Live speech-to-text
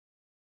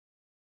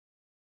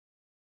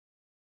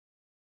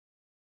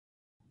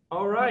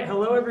All right,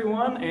 hello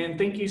everyone, and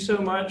thank you so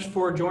much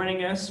for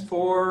joining us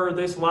for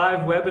this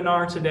live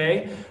webinar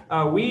today.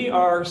 We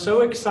are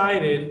so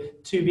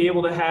excited to be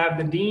able to have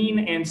the Dean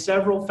and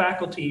several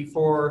faculty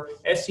for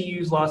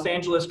SCU's Los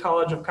Angeles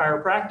College of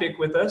Chiropractic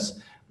with us.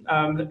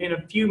 In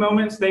a few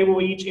moments, they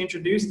will each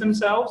introduce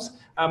themselves.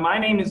 My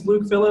name is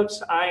Luke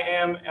Phillips. I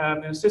am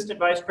an Assistant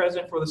Vice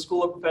President for the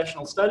School of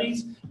Professional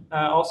Studies,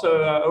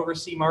 also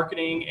oversee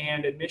marketing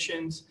and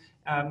admissions,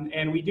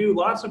 and we do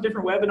lots of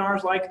different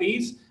webinars like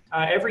these.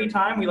 Every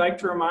time we like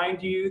to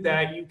remind you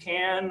that you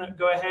can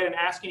go ahead and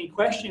ask any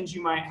questions you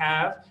might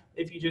have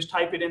if you just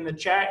type it in the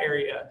chat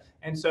area.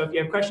 And so if you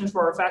have questions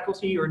for our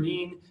faculty or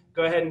dean,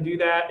 go ahead and do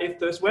that. If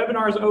this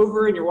webinar is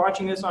over and you're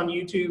watching this on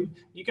YouTube,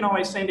 you can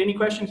always send any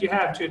questions you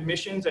have to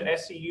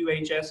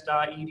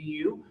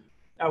admissions@scuhs.edu.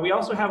 We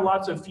also have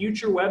lots of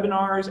future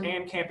webinars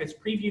and campus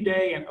preview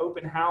day and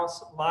open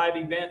house live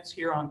events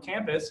here on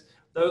campus.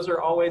 Those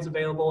are always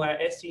available at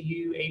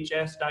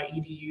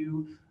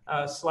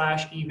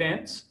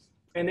scuhs.edu/events.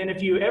 And then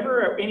if you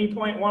ever at any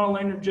point want to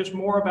learn just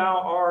more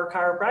about our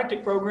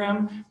chiropractic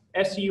program,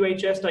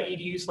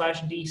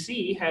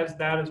 scuhs.edu/DC has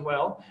that as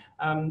well.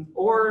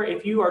 Or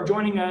if you are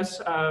joining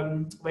us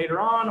later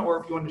on,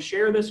 or if you want to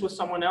share this with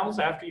someone else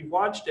after you've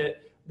watched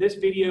it, this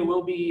video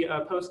will be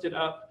posted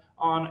up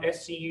on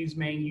SCU's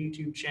main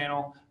YouTube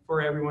channel for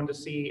everyone to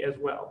see as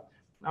well.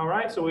 All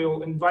right, so we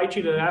will invite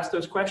you to ask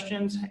those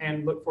questions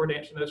and look forward to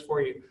answering those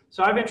for you.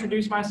 So I've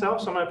introduced myself,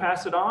 so I'm going to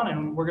pass it on,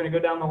 and we're going to go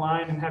down the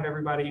line and have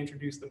everybody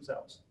introduce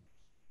themselves.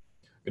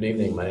 Good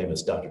evening. My name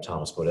is Dr.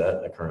 Thomas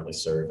Bodette. I currently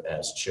serve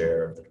as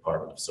chair of the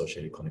Department of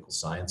Associated Clinical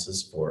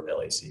Sciences for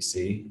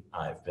LACC.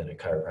 I've been a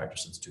chiropractor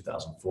since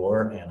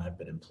 2004, and I've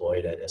been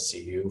employed at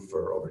SCU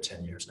for over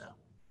 10 years now.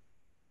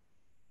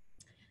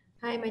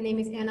 Hi, my name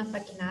is Anna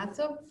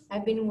Facchinato.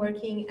 I've been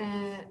working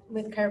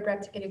with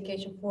chiropractic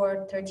education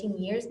for 13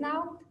 years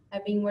now.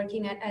 I've been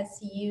working at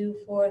SCU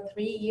for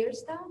 3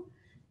 years now,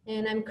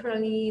 and I'm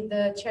currently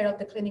the chair of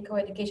the clinical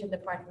education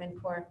department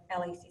for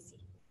LACC.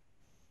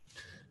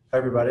 Hi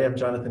everybody, I'm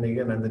Jonathan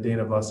Egan. I'm the Dean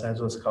of Los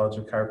Angeles College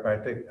of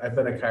Chiropractic. I've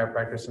been a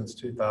chiropractor since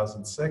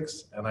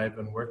 2006, and I've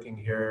been working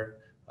here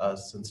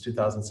since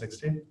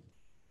 2016.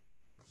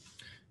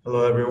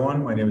 Hello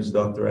everyone, my name is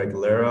Dr.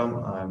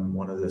 Aguilera. I'm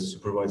one of the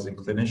supervising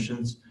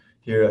clinicians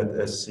here at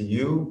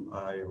SCU.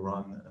 I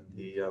run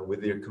the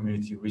Whittier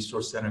Community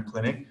Resource Center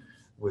Clinic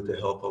with the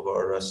help of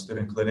our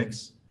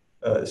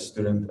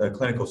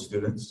clinical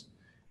students.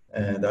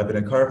 And I've been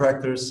a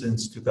chiropractor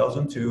since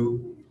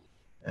 2002,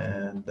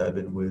 and I've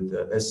been with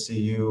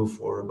SCU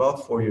for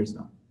about 4 years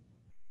now.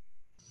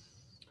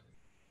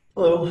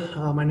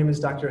 Hello, my name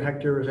is Dr.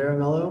 Hector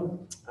Rivera-Mello.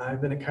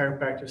 I've been a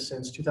chiropractor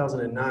since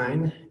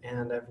 2009,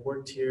 and I've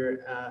worked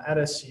here at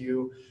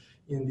SCU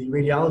in the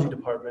radiology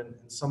department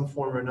in some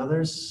form or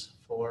another's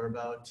for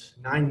about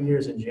 9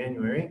 years in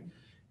January.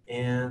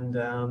 And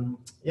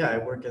I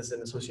work as an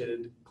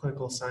associated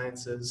clinical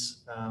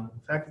sciences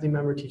faculty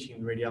member teaching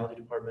in the radiology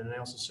department, and I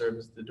also serve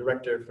as the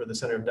director for the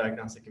Center of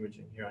Diagnostic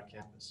Imaging here on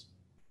campus.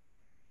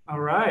 All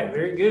right,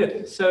 very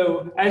good.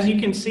 So as you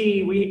can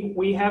see,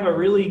 we have a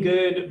really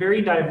good,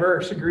 very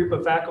diverse group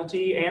of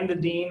faculty and the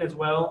dean as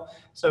well.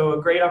 So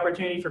a great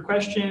opportunity for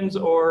questions,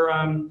 or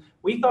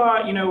we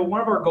thought, one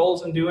of our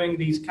goals in doing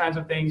these kinds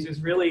of things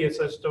is really, it's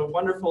just a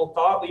wonderful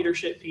thought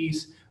leadership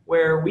piece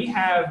where we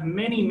have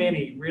many,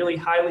 many really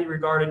highly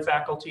regarded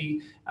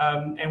faculty,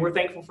 and we're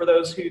thankful for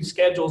those whose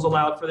schedules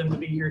allowed for them to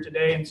be here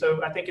today. And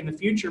so I think in the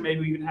future,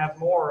 maybe we even have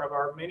more of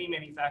our many,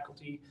 many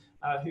faculty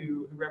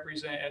who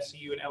represent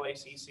SCU and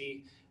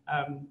LACC.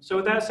 So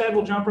with that said,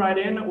 we'll jump right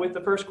in with the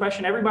first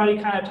question. Everybody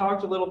kind of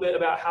talked a little bit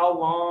about how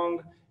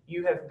long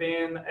you have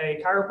been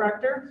a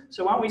chiropractor.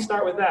 So why don't we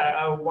start with that?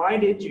 Why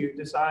did you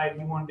decide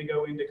you wanted to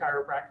go into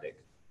chiropractic?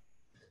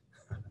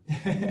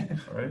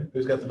 All right.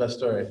 Who's got the best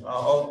story?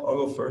 I'll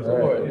go first.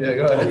 Right. Yeah,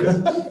 go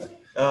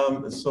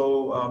ahead.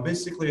 So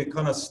basically it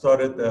kind of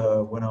started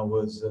when I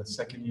was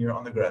second year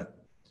undergrad,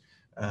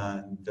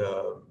 and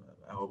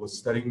I was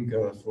studying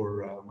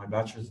for my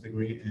bachelor's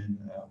degree in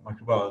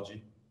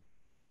microbiology.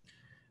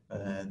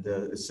 And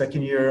the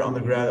second year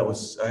undergrad,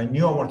 I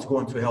knew I wanted to go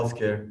into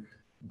healthcare,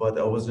 but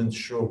I wasn't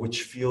sure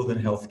which field in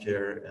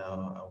healthcare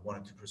I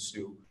wanted to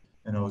pursue.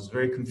 And I was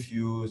very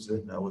confused,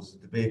 and I was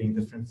debating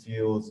different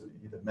fields,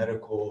 either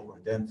medical or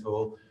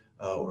dental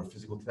or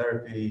physical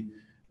therapy.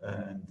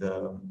 And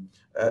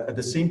at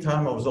the same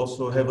time, I was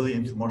also heavily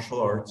into martial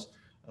arts.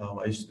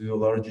 I used to do a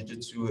lot of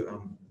jiu-jitsu,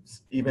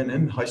 even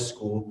in high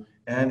school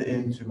and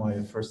into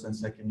my first and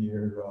second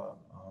year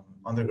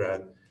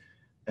undergrad.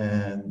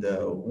 And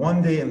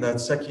one day in that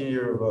second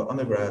year of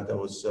undergrad, I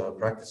was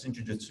practicing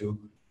jiu-jitsu,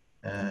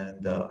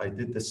 and I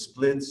did the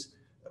splits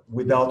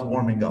without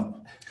warming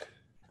up.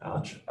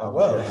 Ouch.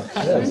 Well,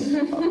 yes.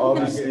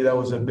 Obviously, that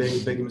was a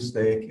big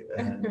mistake,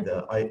 and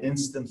I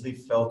instantly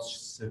felt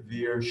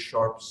severe,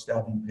 sharp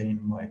stabbing pain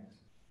in my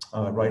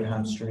right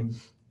hamstring.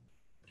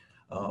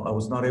 I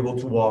was not able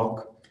to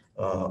walk.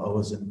 I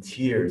was in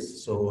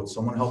tears. So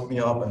someone helped me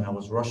up, and I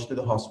was rushed to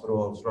the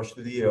hospital. I was rushed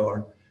to the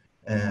ER,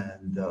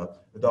 and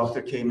the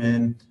doctor came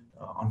in,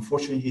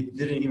 unfortunately, he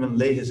didn't even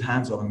lay his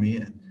hands on me.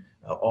 And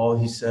all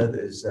he said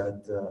is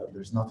that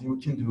there's nothing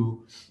we can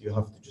do. You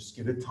have to just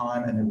give it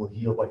time and it will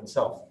heal by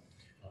itself.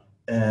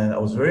 And I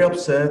was very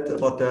upset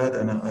about that.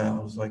 And I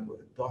was like,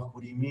 Doc,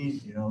 what do you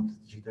mean? You know,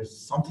 there's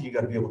something you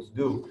got to be able to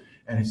do.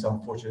 And he said,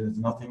 unfortunately, there's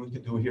nothing we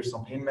can do. Here's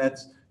some pain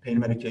meds, pain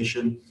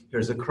medication.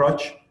 Here's a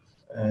crutch,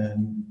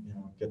 and you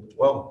know, get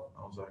well.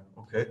 I was like,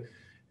 okay.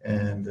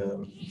 And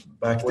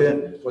back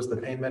then, was the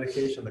pain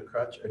medication the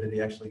crutch, or did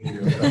he actually give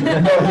you a crutch?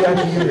 no, he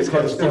actually gave me a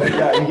crutch too.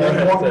 Yeah, he gave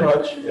me one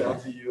crutch, you know,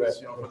 to use,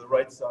 you know, for the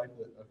right side.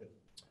 Okay.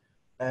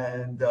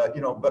 And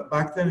you know, but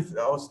back then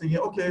I was thinking,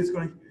 okay, it's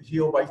going to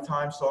heal by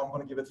time, so I'm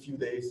going to give it a few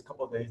days, a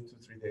couple of days,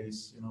 2-3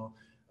 days, you know.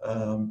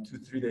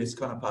 2-3 days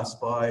kind of passed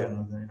by,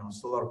 and you know,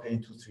 still a lot of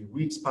pain. 2-3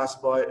 weeks passed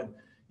by, and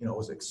you know, it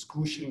was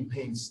excruciating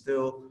pain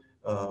still.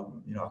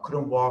 You know, I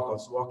couldn't walk. I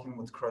was walking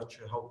with crutch,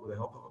 with the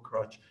help of a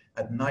crutch.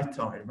 At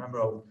nighttime, I remember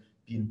I would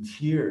be in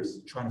tears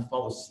trying to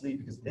fall asleep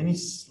because any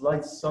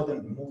slight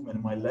sudden movement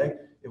in my leg,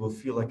 it would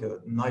feel like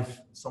a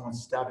knife, someone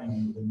stabbing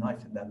me with a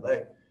knife in that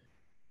leg.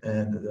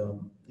 And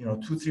you know,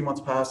 2-3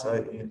 months passed.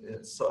 I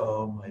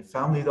saw my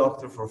family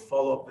doctor for a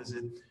follow-up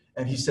visit,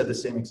 and he said the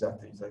same exact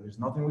thing. He's like, "There's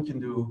nothing we can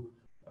do.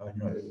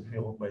 You know, it will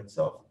heal by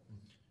itself."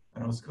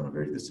 And I was kind of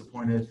very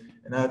disappointed.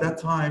 And at that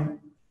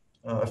time,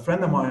 a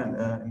friend of mine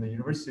in the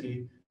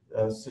university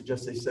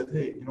suggested, he said,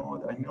 "Hey, you know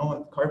what? I know a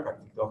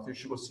chiropractic doctor. You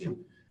should go see him."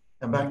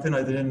 And back then,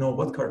 I didn't know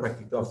what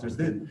chiropractic doctors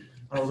did. And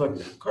I was like,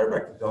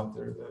 "Chiropractic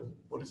doctor,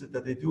 what is it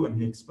that they do?" And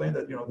he explained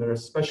that, you know, they're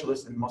a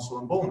specialist in muscle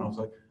and bone. I was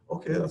like,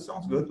 "Okay, that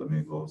sounds good. Let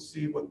me go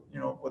see what, you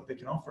know, what they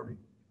can offer me."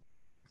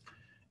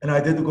 And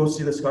I did go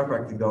see this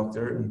chiropractic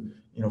doctor, and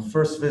you know,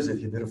 first visit,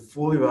 he did a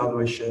full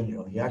evaluation. You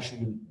know, he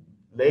actually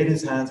laid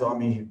his hands on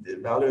me, he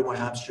evaluated my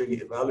hamstring, he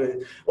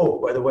evaluated. Oh,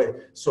 by the way,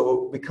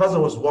 so because I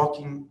was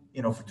walking,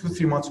 you know, for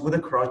 2-3 months with a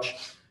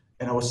crutch,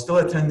 and I was still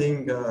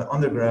attending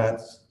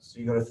undergrad, so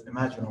you got to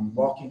imagine I'm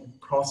walking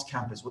across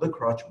campus with a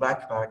crutch,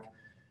 backpack,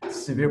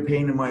 severe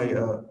pain in my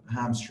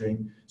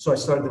hamstring. So I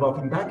started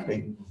developing back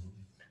pain.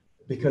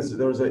 Because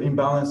there was an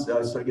imbalance,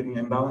 I started getting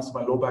an imbalance in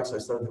my low back, so I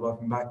started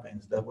developing back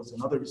pain. That was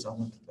another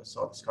reason I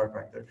saw this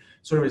chiropractor.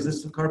 So anyways,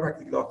 this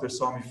chiropractic doctor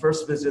saw me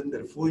first visit,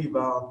 did a full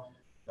eval,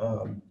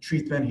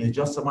 treatment. He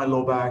adjusted my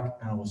low back,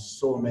 and I was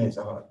so amazed.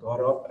 I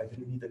got up, I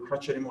didn't need the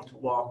crutch anymore to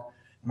walk.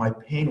 My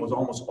pain was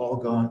almost all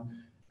gone,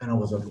 and I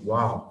was like,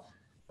 wow.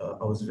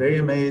 I was very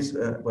amazed,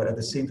 but at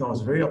the same time, I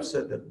was very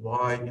upset that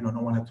why, you know,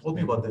 no one had told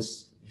me about this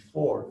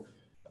before.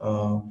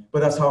 But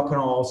that's how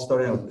kind of all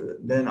started out.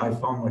 Then I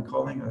found my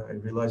calling. I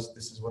realized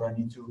this is what I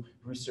need to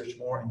research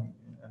more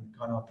and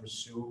kind of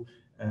pursue,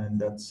 and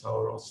that's how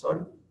it all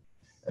started.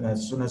 And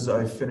as soon as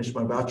I finished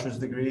my bachelor's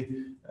degree,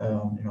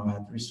 you know, I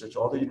had to research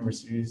all the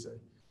universities,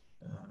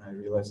 and I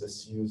realized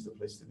SCU is the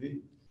place to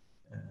be.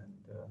 And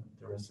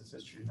the rest is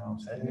history now.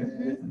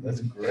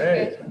 That's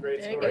great.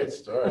 Great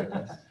story.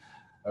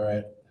 All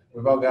right,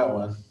 we've all got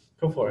one.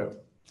 Go for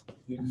it.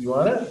 You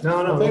want it? No,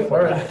 All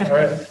right. All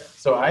right.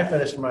 So I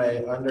finished my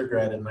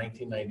undergrad in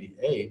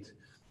 1998,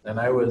 and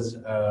I was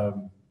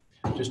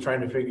just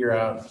trying to figure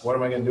out what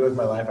am I going to do with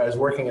my life. I was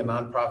working in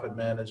nonprofit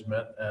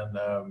management,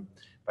 and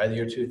by the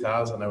year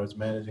 2000, I was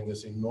managing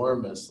this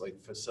enormous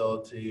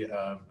facility,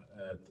 the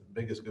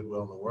biggest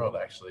Goodwill in the world,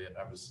 actually. And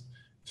it's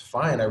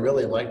fine. I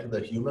really liked the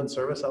human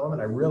service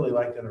element. I really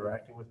liked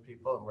interacting with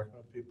people and working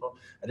with people.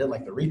 I didn't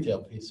like the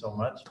retail piece so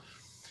much.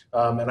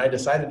 And I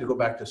decided to go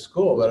back to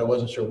school, but I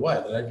wasn't sure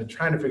what. And I've been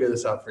trying to figure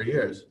this out for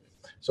years.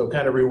 So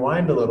kind of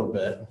rewind a little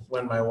bit.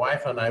 When my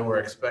wife and I were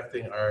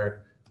expecting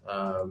our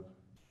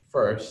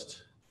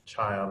first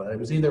child, it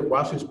was either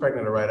while she was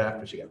pregnant or right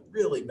after, she got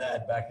really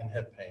bad back and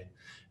hip pain.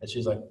 And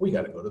she's like, "We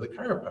got to go to the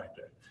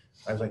chiropractor."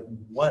 I was like,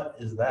 "What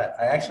is that?"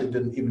 I actually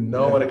didn't even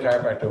know what a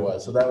chiropractor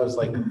was. So that was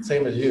like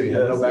same as you. You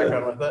had no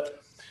background with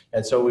it.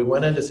 And so we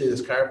went in to see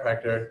this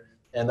chiropractor.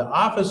 And the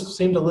office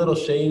seemed a little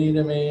shady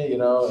to me, you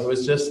know. It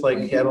was just like,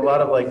 he had a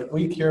lot of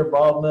we cure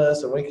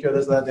baldness and we cure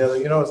this, that, and the other.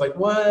 You know, it's like,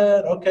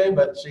 what? Okay,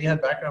 but she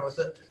had background with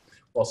it.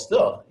 Well,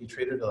 still, he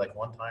treated her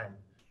one time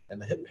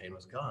and the hip pain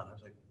was gone. I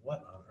was like,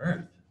 what on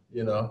earth?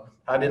 You know,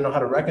 I didn't know how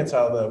to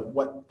reconcile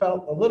what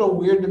felt a little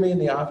weird to me in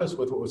the office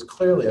with what was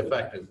clearly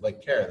effective,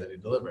 care that he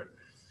delivered.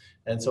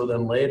 And so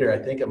then later, I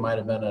think it might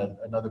have been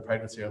another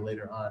pregnancy or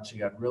later on, she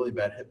got really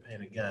bad hip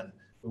pain again.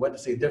 We went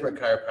to see a different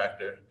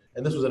chiropractor.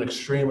 And this was an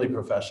extremely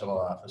professional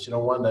office, you know,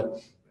 one that,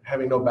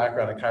 having no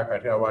background in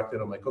chiropractic, I walked in,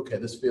 I'm like, okay,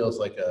 this feels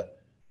like a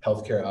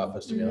healthcare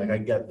office to me. I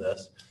get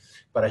this.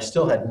 But I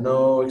still had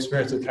no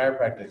experience with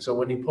chiropractic. So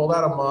when he pulled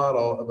out a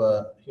model of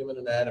a human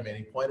anatomy and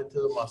he pointed to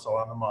the muscle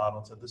on the model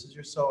and said, "This is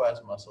your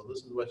psoas muscle.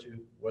 This is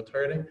what's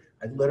hurting,"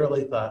 I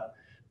literally thought,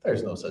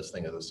 there's no such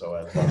thing as a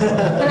psoas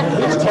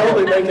muscle. He's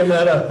totally making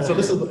that up. So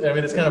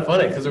it's kind of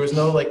funny because there was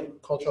no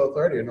cultural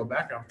authority or no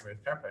background for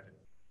chiropractic.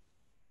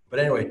 But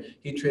anyway,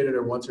 he treated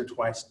her once or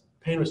twice.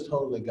 Pain was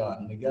totally gone.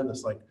 And again,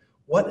 it's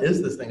what is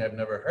this thing I've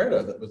never heard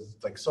of that was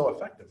so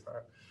effective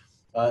for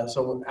her?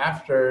 So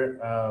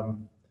after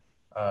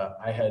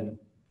I had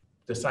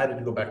decided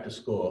to go back to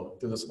school,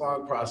 through this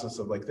long process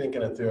of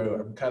thinking it through,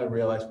 I kind of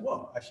realized,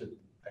 well, I should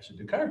I should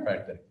do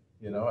chiropractic,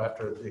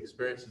 after the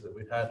experiences that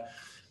we've had.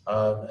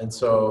 And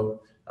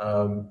so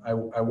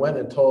I went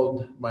and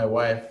told my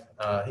wife,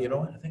 you know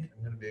what, I think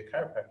I'm going to be a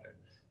chiropractor.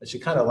 And she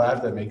kind of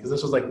laughed at me because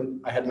this was like,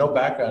 I had no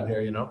background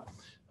here,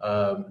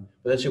 but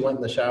then she went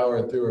in the shower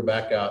and threw her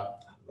back out.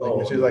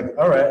 She was like,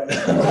 all right.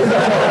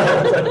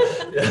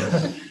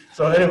 Yeah.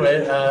 So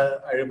anyway,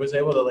 I was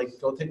able to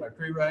go take my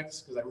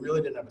prereqs because I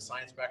really didn't have a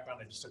science background.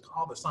 I just took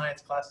all the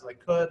science classes I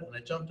could, and I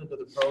jumped into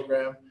the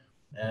program,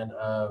 and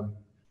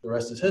the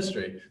rest is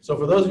history. So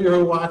for those of you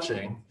who are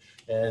watching,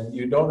 and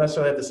you don't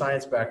necessarily have the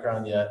science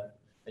background yet,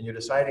 and you're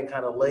deciding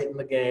kind of late in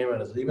the game,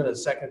 and it's even a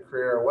second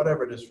career or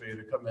whatever it is for you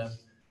to come in,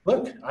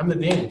 look, I'm the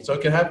dean, so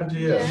it can happen to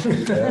you.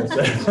 Yeah.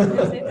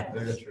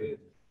 Very true.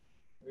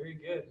 Very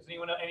good. Does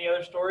anyone know any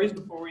other stories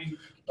before we?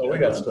 Oh, we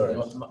got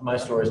stories. My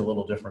story is a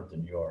little different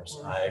than yours.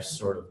 I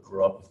sort of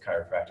grew up with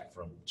chiropractic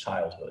from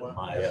childhood. Wow.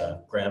 My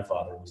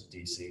grandfather was a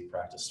DC,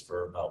 practiced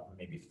for about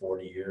maybe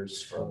 40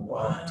 years, from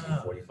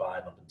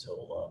 1945 up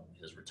until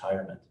his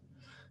retirement.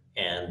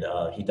 And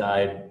he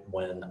died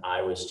when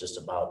I was just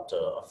about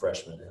a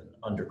freshman in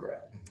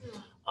undergrad.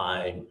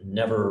 I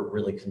never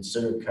really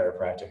considered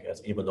chiropractic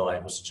even though I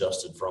was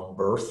adjusted from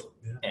birth,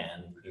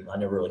 and I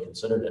never really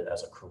considered it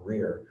as a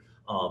career.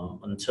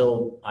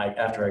 Until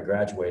after I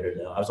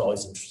graduated, I was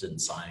always interested in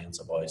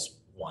science. I've always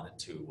wanted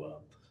to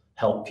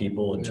help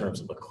people in terms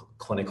of a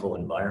clinical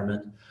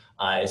environment.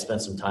 I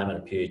spent some time in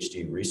a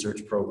PhD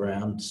research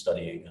program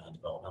studying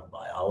developmental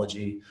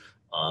biology,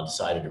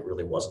 decided it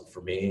really wasn't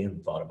for me,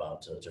 and thought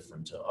about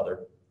different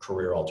other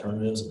career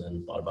alternatives, and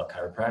then thought about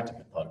chiropractic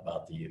and thought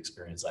about the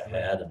experience I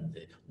had and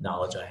the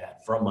knowledge I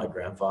had from my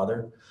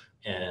grandfather.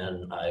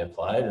 And I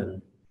applied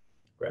and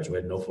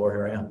graduated in 2004.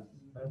 Here I am.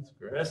 That's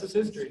great. The rest is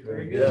history.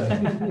 Very good.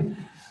 Yeah.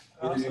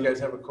 Awesome. You guys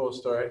have a cool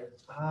story?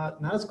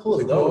 Not as cool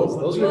as Is it cool?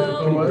 those. Those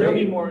are cool ones. There'll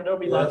be more. There'll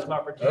be lots of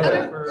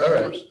opportunities All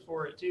right.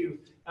 for it too.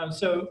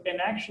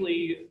 And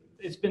actually,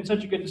 it's been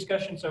such a good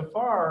discussion so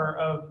far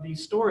of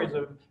these stories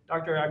of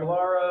Dr.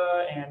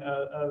 Aguilara and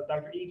of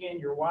Dr. Egan,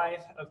 your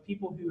wife, of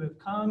people who have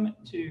come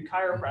to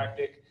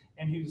chiropractic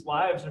and whose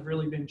lives have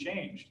really been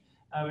changed.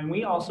 And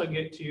we also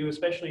get to,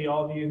 especially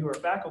all of you who are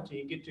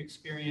faculty, get to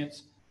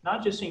experience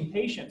not just seeing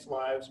patients'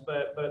 lives,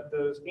 but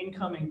those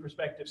incoming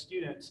prospective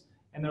students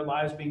and their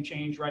lives being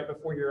changed right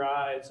before your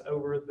eyes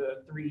over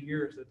the 3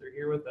 years that they're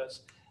here with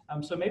us.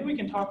 So maybe we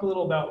can talk a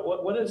little about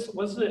what is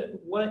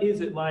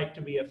it like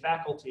to be a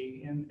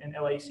faculty in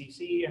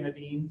LACC and a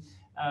dean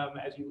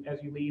as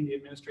you lead the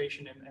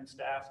administration and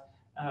staff,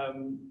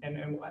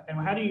 and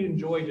how do you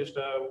enjoy just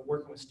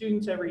working with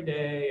students every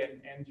day,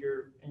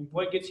 and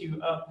what gets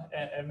you up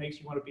and makes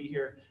you want to be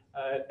here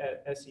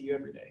at SCU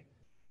every day?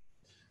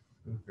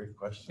 Great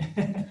question.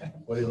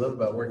 What do you love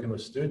about working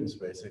with students,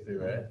 basically,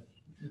 right?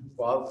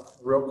 Well,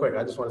 real quick,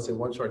 I just want to say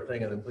one short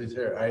thing, and then please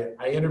hear.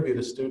 I interviewed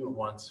a student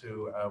once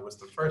who was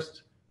the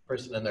first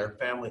person in their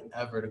family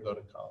ever to go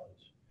to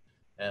college.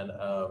 And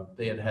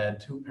they had had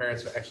two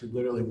parents who actually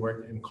literally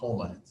worked in coal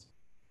mines.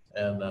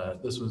 And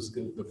this was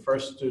the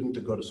first student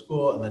to go to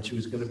school, and then she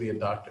was going to be a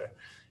doctor.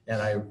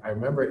 And I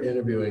remember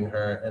interviewing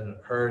her, and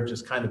her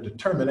just kind of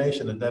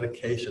determination and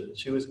dedication that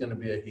she was going to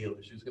be a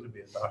healer, she was going to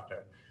be a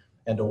doctor.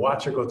 And to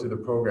watch her go through the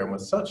program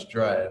with such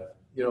drive,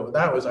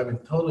 that was,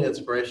 totally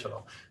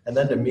inspirational. And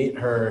then to meet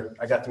her,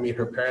 I got to meet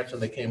her parents when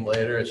they came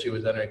later, and she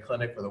was entering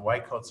clinic for the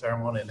white coat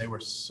ceremony, and they were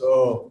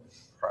so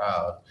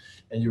proud.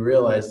 And you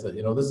realize that,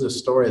 this is a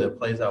story that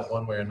plays out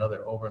one way or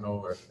another over and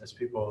over as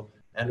people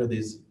enter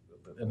these,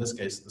 in this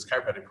case, this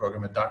chiropractic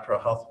program, a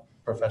doctoral health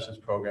professions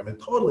program. It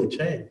totally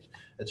changed.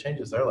 It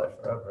changes their life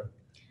forever.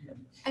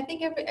 I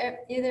think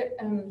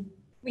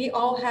we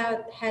all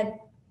had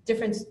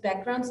different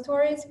background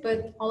stories,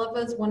 but all of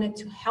us wanted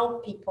to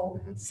help people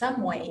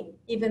some way,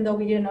 even though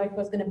we didn't know it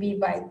was going to be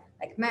by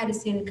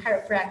medicine,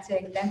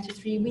 chiropractic,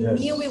 dentistry. We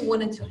knew we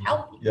wanted to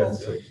help people.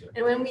 Yes.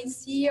 And when we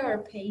see our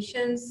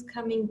patients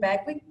coming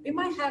back, we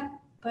might have a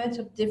bunch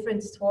of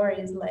different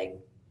stories,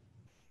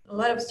 a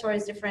lot of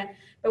stories different.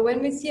 But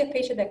when we see a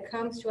patient that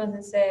comes to us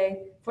and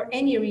say, for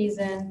any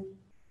reason,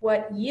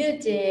 what you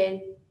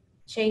did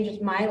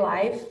changed my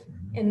life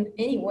in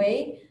any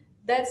way,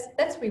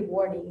 that's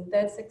rewarding.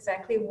 That's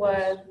exactly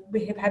what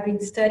we have been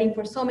studying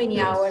for so many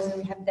hours,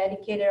 and we have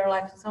dedicated our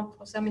life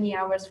for so many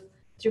hours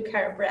through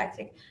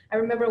chiropractic. I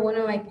remember one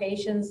of my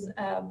patients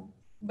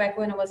back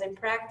when I was in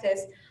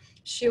practice.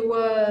 She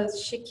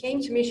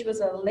came to me. She was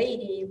a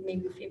lady,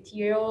 maybe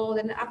 50-year-old,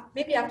 and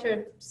maybe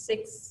after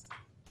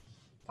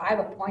 5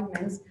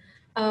 appointments,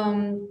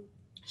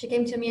 she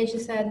came to me and she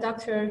said,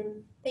 "Doctor,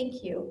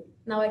 thank you.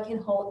 Now I can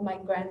hold my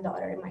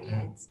granddaughter in my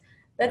hands."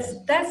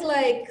 That's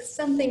like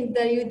something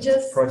that you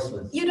just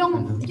Priceless. you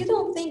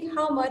don't think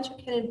how much you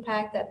can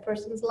impact that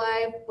person's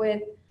life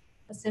with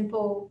a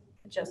simple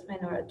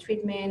adjustment or a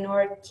treatment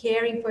or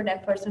caring for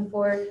that person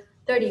for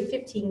 30,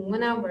 15,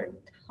 1 hour,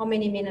 how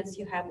many minutes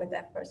you have with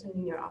that person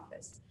in your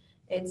office.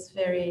 It's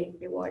very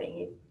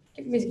rewarding.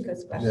 It gives me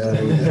goosebumps.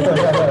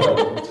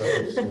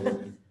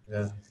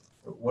 Yeah.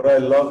 What I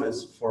love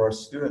is for our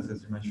students,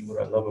 as you mentioned,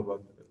 what I love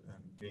about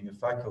being a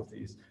faculty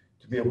is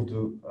to be able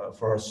to,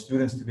 for our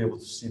students to be able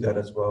to see that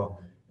as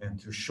well, and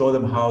to show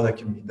them how that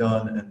can be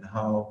done, and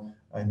how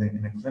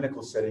in a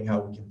clinical setting, how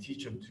we can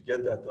teach them to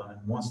get that done.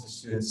 And once the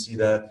students see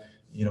that,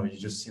 you know, you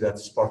just see that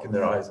spark in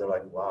their eyes. They're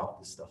like, wow,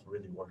 this stuff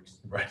really works.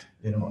 Right.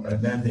 You know,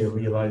 and then they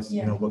realize,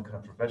 Yeah. you know, what kind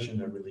of profession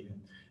they're really in.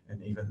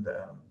 And even,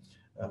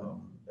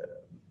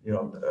 you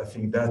know, I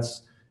think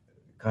that's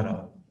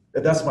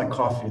that's my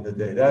coffee of the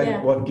day. That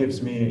Yeah. what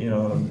gives me, you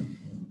know,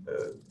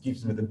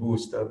 gives me the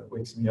boost, that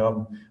wakes me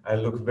up. I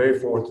look very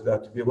forward to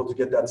that, to be able to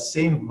get that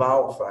same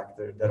wow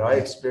factor that I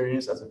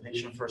experienced as a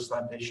patient,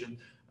 first-time patient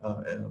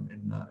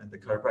in the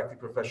chiropractic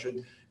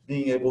profession,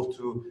 being able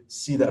to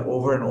see that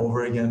over and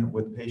over again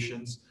with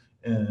patients,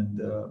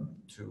 and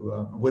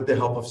with the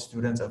help of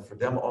students, and for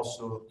them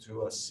also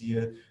to see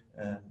it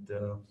and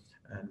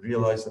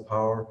realize the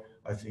power.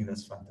 I think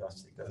that's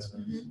fantastic.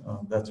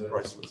 That's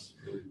priceless.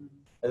 Really.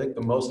 I think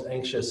the most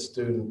anxious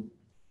student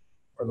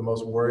or the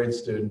most worried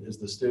student is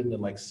the student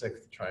in like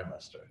 6th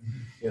trimester.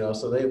 You know,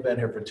 so they've been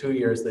here for 2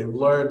 years. They've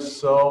learned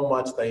so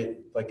much. They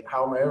like,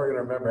 how am I ever going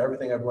to remember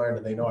everything I've learned?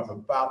 And they know I'm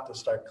about to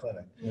start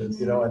clinic. Yes.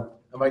 You know, and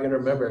am I going to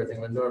remember everything?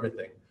 I'm going to know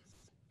everything.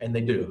 And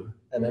they do.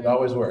 And it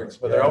always works.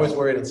 But they're always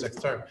worried in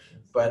 6th term.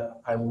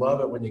 But I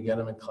love it when you get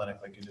them in clinic,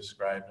 like you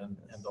described, and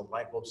the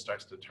light bulb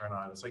starts to turn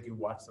on. It's like you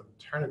watch them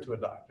turn into a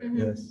doctor.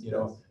 Yes. You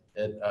know,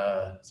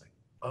 it's like,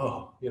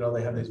 oh, you know,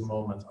 they have these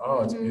moments.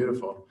 Oh, it's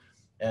beautiful.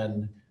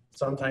 And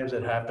sometimes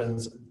it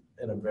happens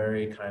in a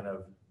very kind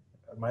of,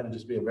 it might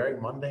just be a very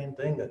mundane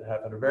thing that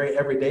happened, a very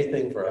everyday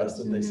thing for us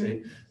that they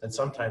see. And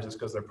sometimes it's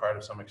because they're part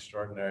of some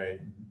extraordinary,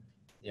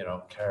 you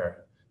know,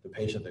 care. The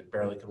patient that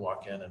barely can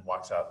walk in and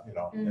walks out, you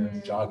know,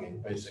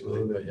 jogging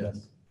basically. But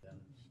yes.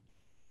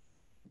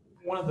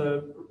 One of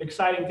the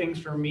exciting things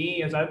for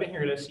me as I've been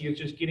here at SCU is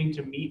just getting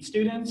to meet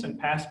students and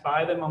pass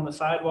by them on the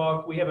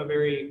sidewalk. We have a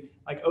very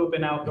like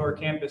open outdoor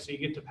campus, so you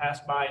get to pass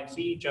by and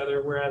see each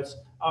other, whereas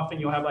often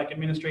you'll have like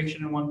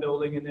administration in one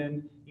building and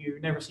then you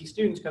never see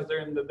students because they're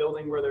in the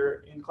building where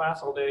they're in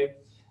class all day.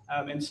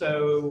 And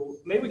so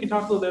maybe we can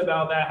talk a little bit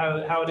about that,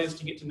 how it is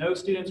to get to know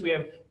students. We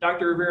have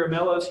Dr.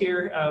 Rivera-Mello's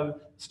here.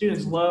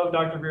 Students love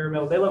Dr.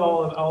 Rivera-Mello. They love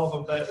all of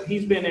them, but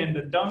he's been in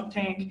the dunk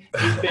tank.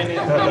 He's been in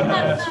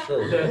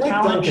the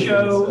talent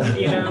show,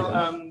 you know.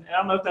 I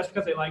don't know if that's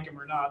because they like him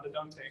or not, the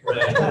dunk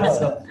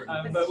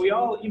tank. But we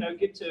all, you know,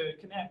 get to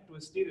connect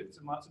with students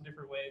in lots of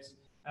different ways.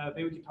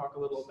 Maybe we can talk a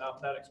little about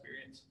that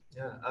experience.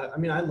 Yeah, I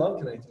mean, I love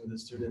connecting with the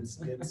students.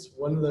 It's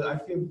one of the, I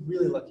feel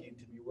really lucky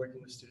to be working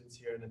with students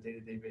here on a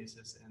day-to-day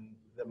basis, and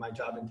that my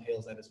job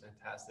entails that is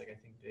fantastic. I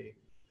think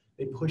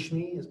they push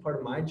me as part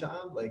of my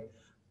job. Like,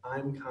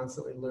 I'm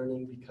constantly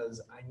learning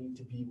because I need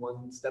to be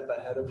one step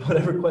ahead of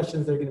whatever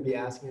questions they're going to be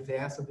asking. If they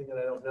ask something that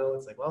I don't know,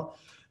 it's like, well,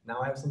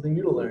 now I have something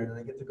new to learn, and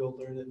I get to go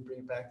learn it and bring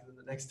it back to them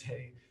the next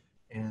day.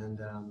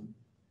 And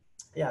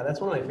yeah,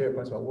 that's one of my favorite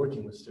parts about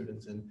working with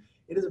students. And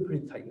it is a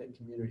pretty tight-knit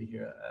community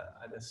here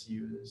at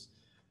SCU. There's,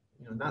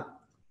 you know,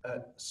 not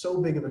so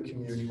big of a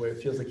community where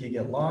it feels like you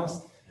get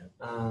lost.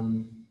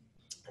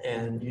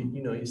 And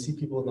you know, you see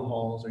people in the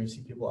halls, or you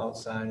see people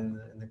outside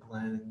in the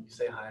Glen, and you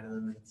say hi to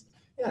them. And it's,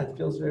 yeah, it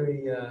feels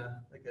very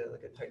like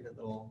a tight-knit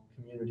little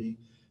community.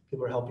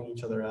 People are helping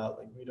each other out.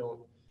 Like, we don't.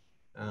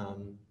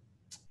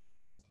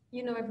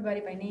 You know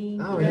everybody by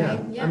name. Oh, right?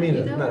 yeah. Yeah, I mean,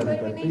 you know not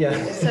everybody by everybody, name.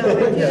 yeah. So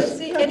if you Yeah.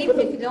 see, and even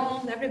if you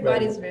don't,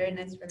 everybody's very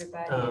nice to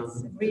everybody.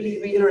 It's really,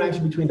 The really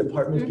interaction between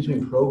departments,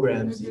 between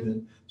programs,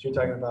 even. So you're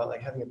talking about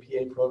like having a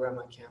PA program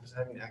on campus,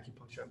 having an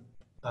acupuncture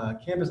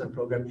campus on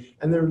program,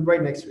 and they're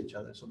right next to each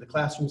other. So the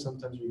classrooms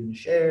sometimes are even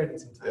shared, and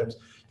sometimes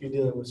you're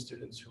dealing with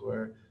students who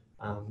are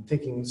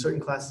taking certain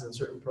classes in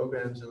certain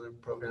programs and other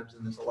programs,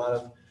 and there's a lot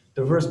of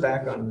diverse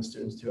background in the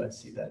students too. I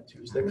see that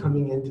too. So they're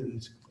coming into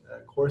these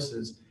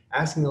courses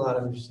asking a lot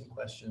of interesting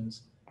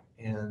questions,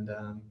 and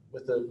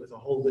with a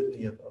whole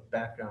litany of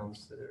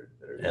backgrounds that are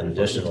And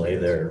additionally,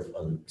 they're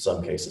in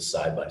some cases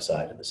side by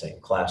side in the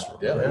same classroom,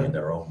 learning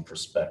their own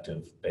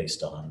perspective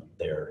based on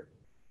their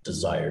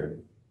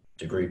desired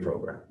degree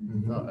program.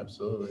 No,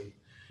 absolutely.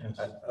 Yes.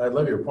 I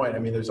love your point. I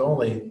mean, there's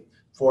only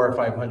 400 or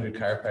 500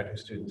 chiropractic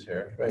students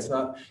here. Right? It's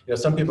not, you know,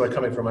 some people are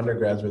coming from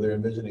undergrads where they're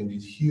envisioning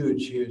these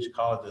huge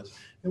colleges.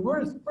 And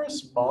we're a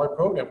smaller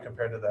program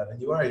compared to that.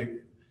 And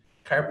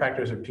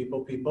chiropractors are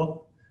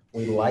people.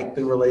 We like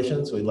the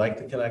relations, we like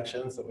the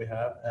connections that we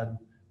have, and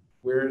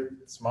we're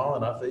small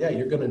enough that, yeah,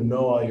 you're going to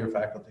know all your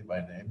faculty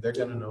by name. They're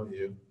going to know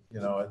you. You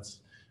know, it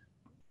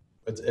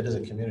is a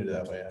community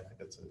that way. I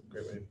think it's a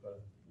great way to put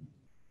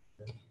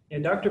it. Yeah,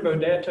 Dr.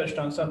 Baudet touched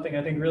on something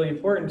I think really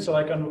important. So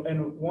like on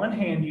one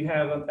hand, you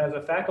have as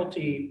a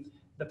faculty,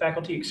 the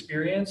faculty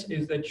experience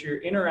is that you're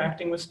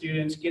interacting with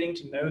students, getting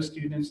to know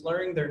students,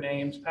 learning their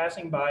names,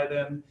 passing by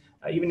them,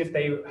 even if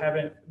they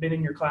haven't been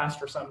in your class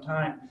for some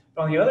time.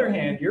 But on the other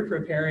hand, you're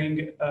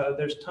preparing,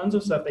 there's tons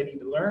of stuff they need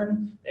to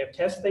learn. They have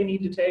tests they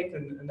need to take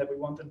and that we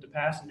want them to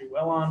pass and do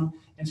well on.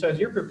 And so as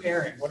you're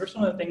preparing, what are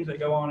some of the things that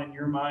go on in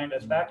your mind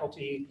as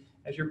faculty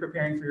as you're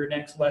preparing for your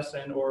next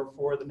lesson or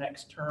for the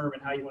next term,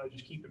 and how you want to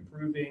just keep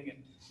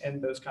improving and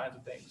those kinds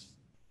of things?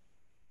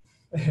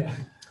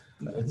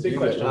 It's Big you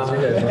guys, question. it's you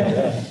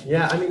guys,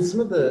 Yeah, I mean, some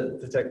of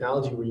the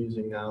technology we're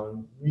using now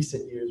in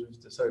recent years,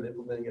 we've started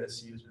implementing at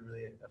SCU has been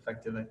really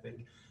effective, I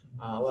think.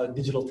 A lot of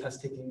digital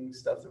test taking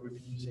stuff that we've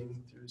been using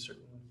through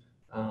certain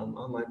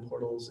online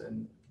portals,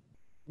 and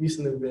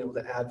recently we've been able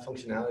to add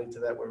functionality to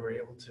that where we're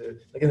able to,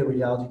 like in the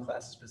radiology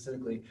classes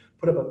specifically,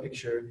 put up a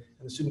picture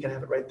and the student can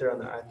have it right there on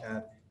their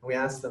iPad. And we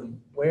ask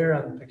them, where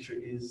on the picture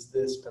is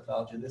this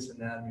pathology, this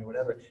anatomy, or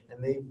whatever,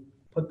 and they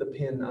put the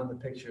pin on the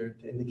picture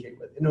to indicate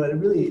what, it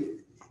really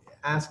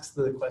asks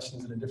the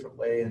questions in a different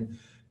way and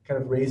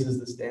kind of raises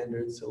the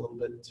standards a little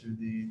bit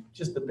to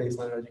just the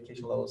baseline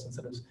educational levels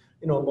instead of,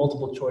 a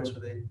multiple choice where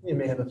they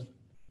may have a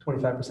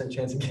 25%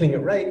 chance of getting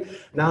it right.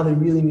 Now they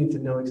really need to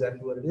know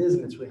exactly what it is,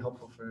 and it's really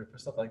helpful for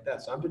stuff like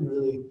that. So I've been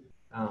really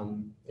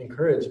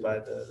encouraged by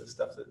the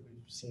stuff that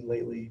we've seen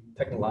lately,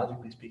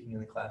 technologically speaking, in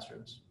the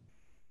classrooms.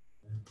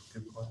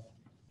 Good point.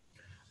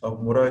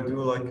 What I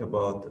do like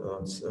about,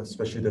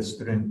 especially the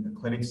student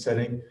clinic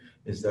setting,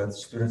 is that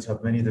students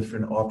have many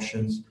different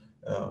options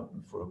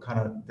for kind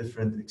of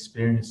different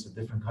experiences,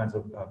 different kinds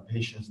of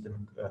patients,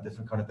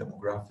 different kind of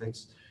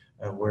demographics,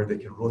 where they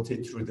can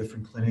rotate through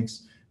different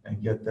clinics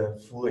and get the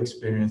full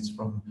experience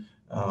from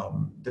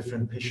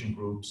different patient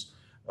groups.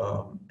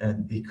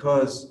 And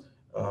because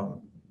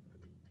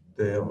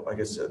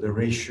the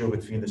ratio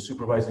between the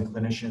supervising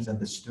clinicians and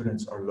the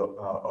students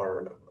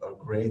are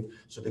great,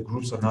 so the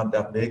groups are not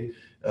that big.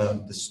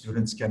 The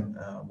students can,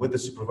 with the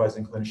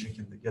supervising clinician,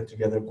 can get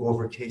together, go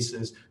over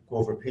cases, go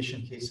over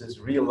patient cases,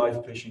 real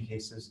life patient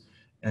cases,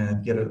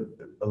 and get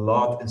a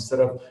lot. Instead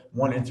of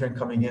one intern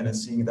coming in and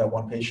seeing that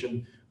one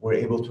patient, we're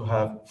able to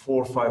have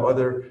 4 or 5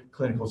 other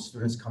clinical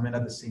students come in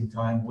at the same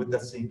time with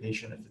that same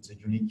patient. If it's a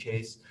unique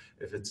case,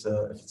 if it's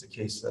a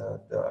case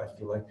that I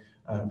feel like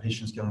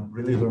patients can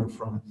really learn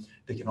from,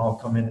 they can all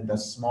come in that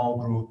small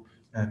group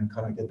and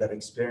kind of get that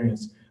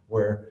experience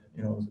where,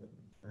 in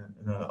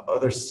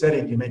another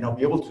setting, you may not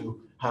be able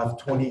to have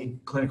 20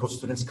 clinical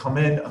students come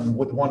in and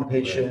with one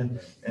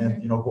patient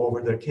and, go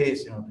over their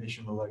case. A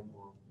patient will like,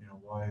 well,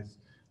 why is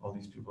all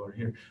these people are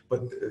here?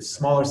 But a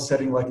smaller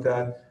setting like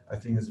that, I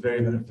think is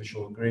very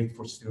beneficial, great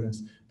for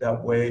students.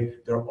 That way,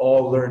 they're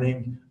all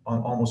learning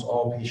on almost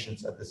all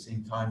patients at the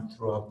same time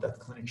throughout that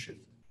clinic shift.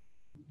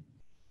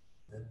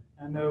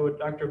 I know with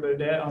Dr.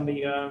 Baudet on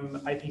the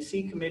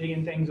ITC committee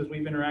and things, as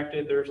we've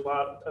interacted, there's a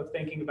lot of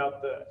thinking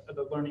about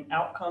the learning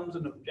outcomes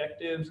and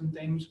objectives and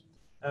things.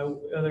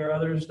 Are there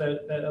others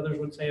that others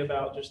would say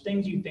about just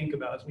things you think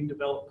about as we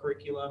develop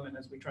curriculum and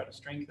as we try to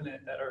strengthen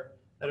it that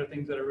are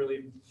things that are really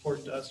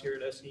important to us here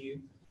at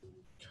SCU?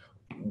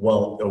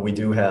 Well, we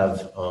do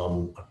have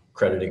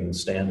accrediting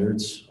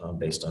standards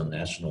based on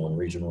national and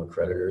regional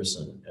accreditors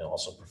and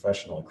also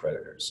professional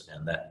accreditors,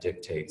 and that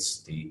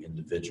dictates the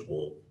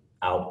individual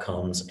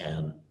outcomes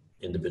and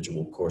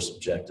individual course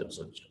objectives,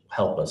 which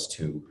help us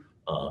to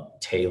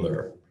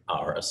tailor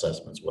our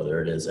assessments,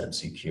 whether it is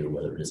MCQ,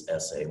 whether it is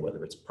essay,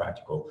 whether it's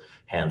practical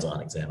hands-on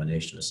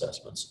examination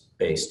assessments,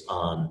 based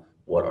on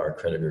what our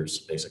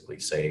accreditors basically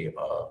say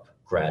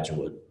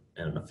graduate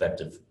and an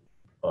effective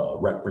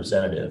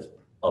representative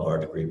of our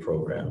degree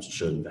programs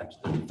should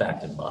in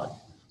fact embody.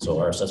 So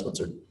our assessments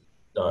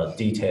are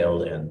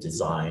detailed and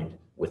designed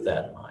with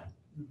that in mind.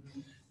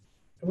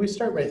 And we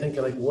start by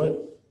thinking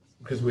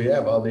because we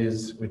have all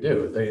these, these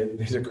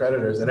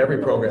accreditors, and every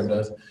program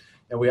does.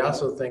 And we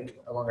also think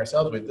among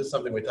ourselves, this is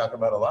something we talk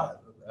about a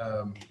lot.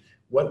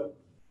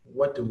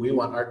 What do we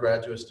want our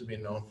graduates to be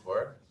known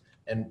for?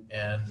 And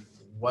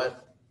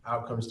what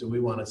outcomes do we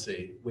want to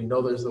see? We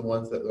know there's the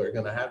ones that are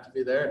going to have to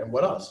be there. And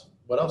what else?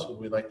 What else would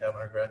we like to have in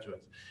our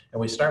graduates?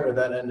 And we start with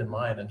that end in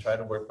mind and try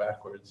to work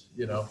backwards,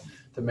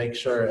 to make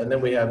sure. And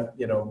then we have,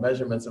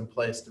 measurements in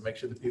place to make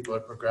sure that people are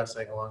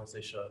progressing along as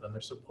they should, and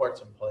there's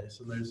supports in place.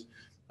 And there's,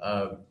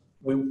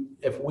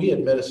 if we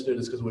admit a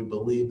student because we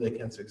believe they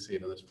can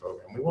succeed in this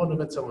program, we won't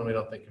admit someone we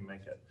don't think can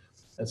make it.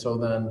 And so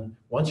then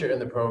once you're in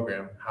the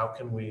program, how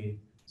can we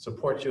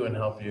support you and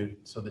help you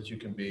so that you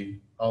can be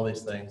all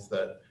these things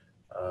that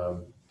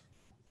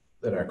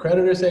that our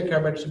accreditors say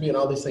chiropractors should be, and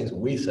all these things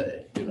we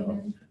say, that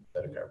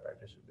a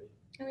chiropractor should be.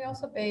 And we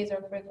also base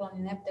our curriculum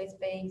in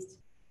evidence-based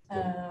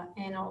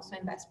and also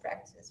in best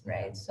practices,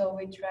 right? So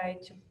we try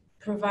to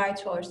provide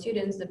to our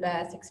students the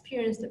best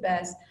experience, the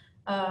best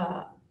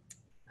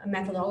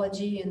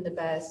methodology, and the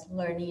best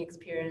learning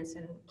experience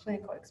and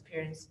clinical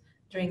experience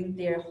through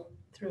their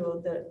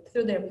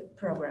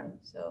program.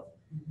 So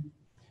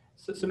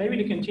maybe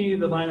to continue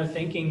the line of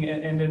thinking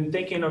and then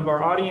thinking of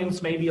our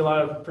audience, maybe a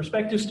lot of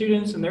prospective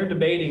students, and they're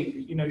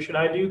debating, should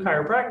I do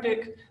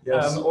chiropractic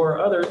or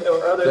other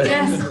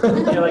Yes.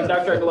 things? And, like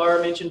Dr.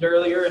 Aguilar mentioned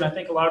earlier, and I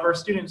think a lot of our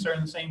students are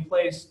in the same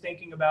place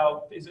thinking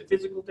about, is it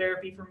physical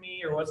therapy for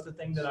me, or what's the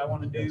thing that I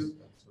want to do?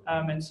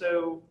 And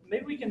so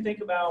maybe we can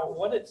think about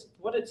what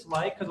it's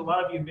like, because a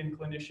lot of you have been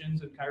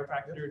clinicians and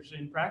chiropractors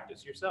in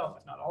practice yourself,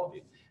 if not all of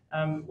you,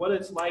 what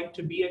it's like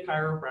to be a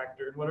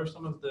chiropractor, and what are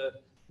some of the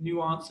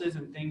nuances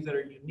and things that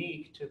are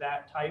unique to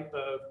that type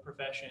of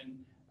profession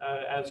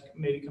as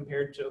maybe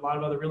compared to a lot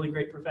of other really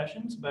great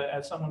professions. But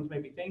as someone's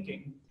maybe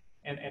thinking,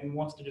 and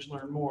wants to just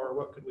learn more,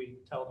 what could we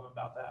tell them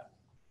about that?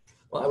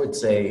 Well, I would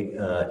say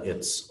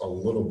it's a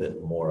little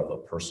bit more of a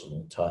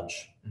personal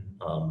touch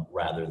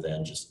rather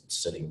than just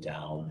sitting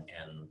down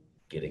and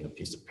getting a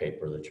piece of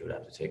paper that you would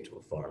have to take to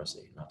a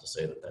pharmacy. Not to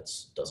say that that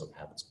doesn't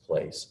have its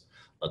place.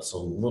 It's a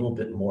little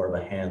bit more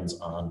of a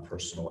hands-on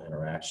personal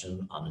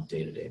interaction on a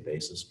day-to-day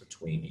basis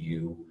between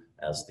you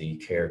as the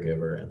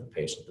caregiver and the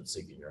patient that's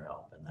seeking your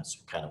help. And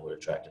that's kind of what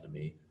attracted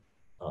me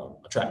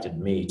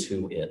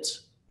to it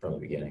from the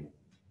beginning.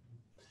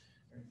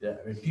 Yeah,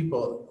 I mean,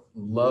 people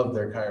love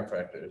their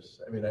chiropractors.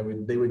 I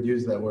mean, they would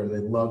use that word. They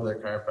love their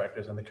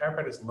chiropractors, and the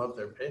chiropractors love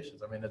their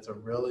patients. I mean, it's a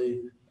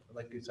really,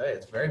 like you say,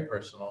 it's very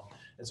personal.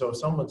 And so if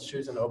someone's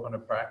choosing to open a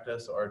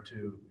practice or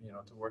to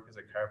work as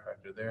a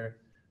chiropractor,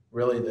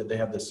 they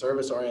have the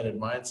service-oriented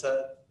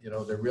mindset.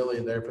 They're really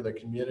there for their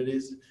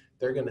communities.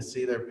 They're going to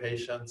see their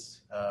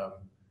patients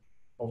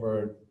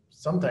over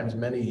sometimes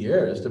many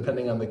years,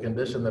 depending on the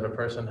condition that a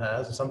person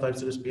has.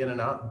 Sometimes they just be in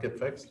and out and get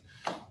fixed.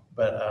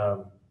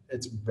 But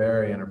it's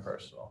very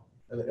interpersonal.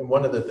 And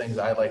one of the things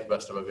I liked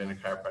best about being a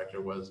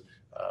chiropractor was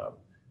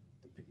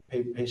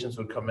patients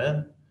would come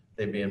in,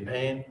 they'd be in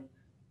pain.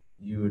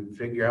 You would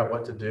figure out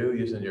what to do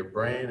using your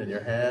brain and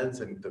your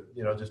hands and,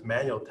 just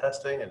manual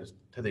testing, and just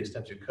to the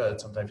extent you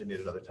could. Sometimes you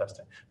needed other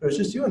testing. But it was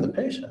just you and the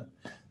patient.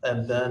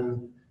 And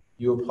then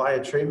you apply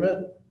a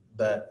treatment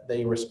that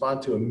they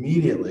respond to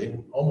immediately,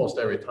 almost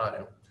every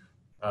time.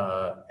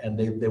 And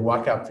they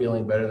walk out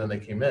feeling better than they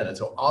came in. And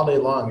so all day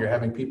long, you're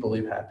having people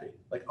leave happy,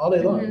 like all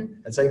day long,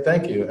 and saying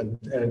thank you.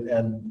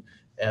 And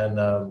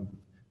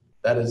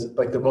that is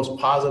like the most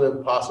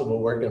positive possible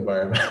work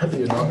environment,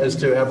 is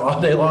to have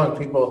all day long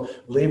people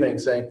leaving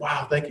saying,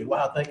 wow, thank you,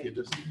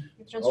 just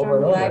over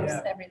and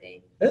over. Every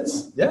day.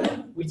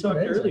 We talked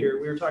earlier,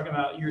 we were talking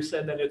about, you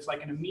said that it's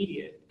like an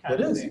immediate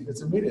kind of thing.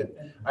 It's immediate.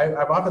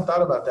 I've often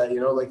thought about that,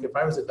 like if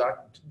I was a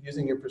doctor,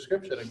 using your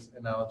prescription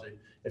analogy,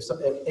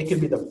 it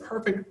could be the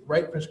perfect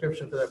right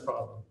prescription for that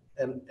problem.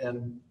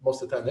 And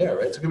most of the time they are,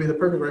 right? So it could be the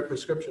perfect right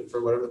prescription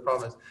for whatever the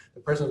problem is. The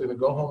person's going to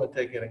go home and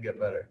take it and get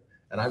better.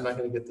 And I'm not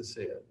going to get to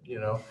see it,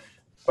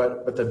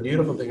 But the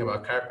beautiful thing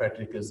about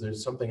chiropractic is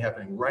there's something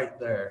happening right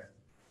there,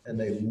 and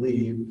they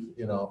leave,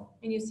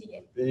 And you see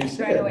it. And you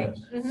see right it. away.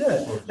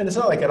 Yeah, and it's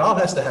not like it all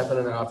has to happen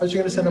in an office.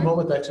 You're going to send them home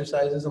with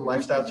exercises and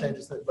lifestyle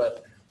changes,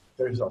 but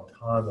there's a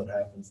ton that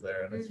happens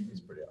there, and it's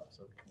pretty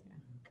awesome.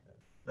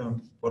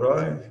 What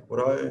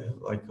I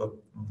like a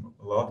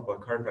lot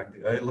about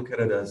chiropractic, I look at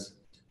it as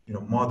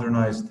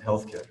modernized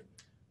healthcare,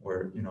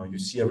 where you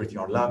see everything.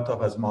 Our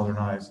laptop has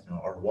modernized,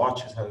 our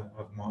watches have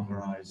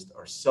modernized,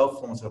 our cell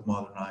phones have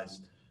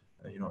modernized,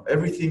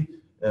 everything.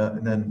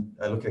 And then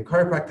I look at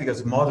chiropractic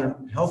as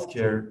modern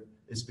healthcare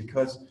is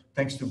because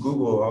thanks to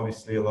Google,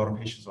 obviously a lot of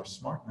patients are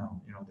smart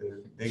now.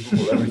 They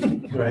Google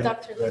everything, right?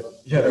 Dr. Google.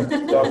 Yeah,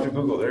 Dr.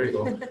 Google. There you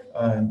go.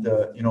 And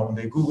when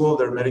they Google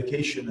their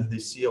medication and they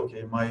see, okay,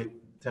 it might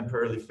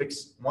temporarily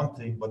fix one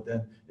thing, but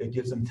then it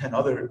gives them 10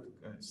 other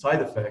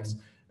side effects.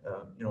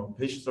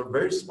 Patients are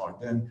very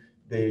smart. Then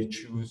they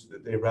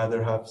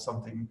rather have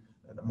something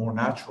more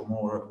natural,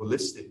 more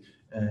holistic.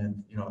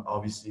 And,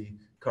 obviously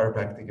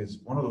chiropractic is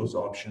one of those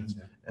options.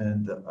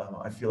 And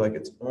I feel like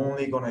it's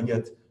only going to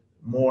get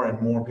more and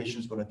more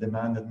patients going to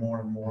demand it more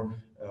and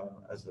more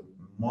as a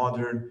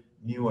modern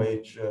new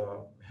age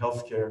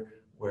healthcare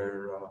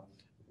where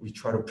we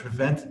try to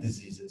prevent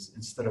diseases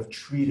instead of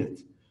treat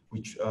it.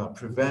 We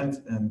prevent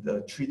and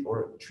treat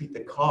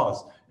the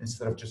cause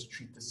instead of just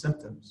treat the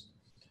symptoms.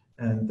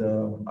 And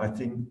I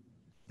think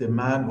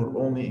demand will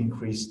only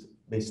increase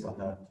based on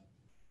that.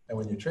 And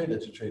when you treat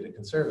it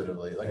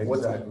conservatively. Like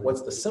exactly.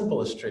 what's the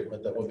simplest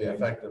treatment that will be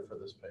effective for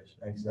this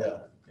patient?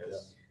 Exactly. Yeah.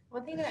 Yes.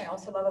 One thing that I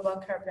also love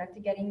about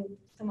chiropractic, getting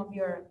some of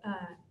your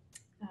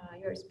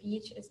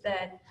speech, is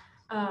that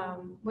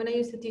when I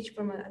used to teach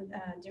from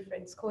a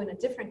different school in a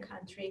different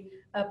country,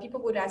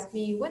 people would ask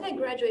me, when I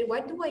graduate,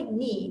 what do I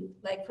need,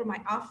 like for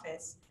my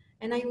office?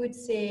 And I would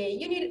say,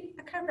 you need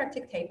a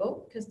chiropractic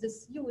table,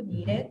 because you would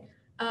need it.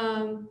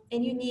 And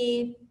you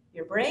need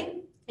your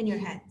brain and your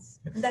hands.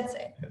 That's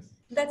it. Yes.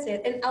 That's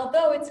it. And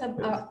although it's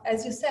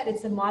as you said,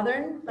 it's a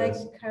modern,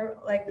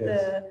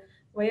 the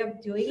way of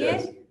doing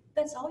it,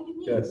 that's all you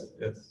need.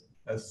 Yes.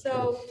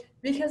 So,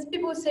 because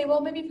people say,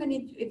 well, maybe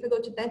if I go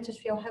to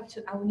dentistry,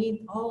 I'll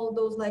need all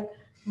those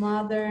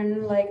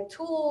modern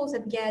tools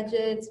and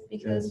gadgets,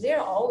 because they're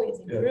always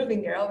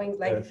improving. They're always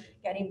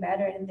getting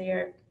better in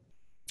their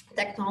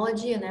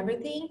technology and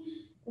everything.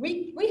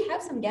 We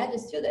have some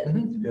gadgets too that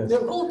they're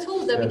cool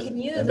tools that we can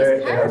use as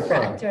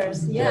chiropractors.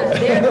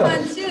 They're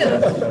fun too.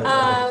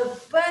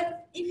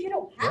 But if you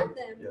don't have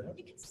them,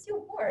 you can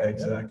still work.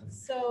 Exactly.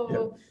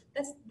 So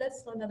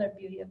that's another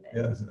beauty of it.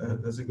 Yes,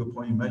 that's a good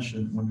point you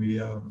mentioned. When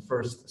we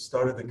first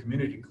started the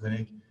community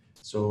clinic,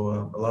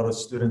 so a lot of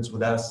students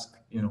would ask,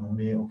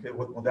 me, okay,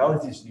 what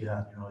modalities do you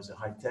have? Is it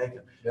high tech?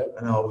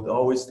 And I would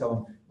always tell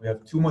them, we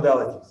have two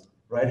modalities.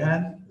 Right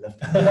hand,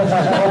 left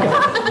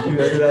hand. You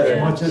can do that as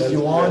much as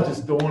you want,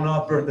 just don't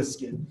not burn the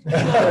skin.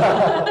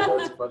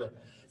 That's funny.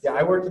 Yeah,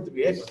 I worked at the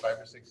VA for 5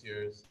 or 6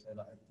 years, and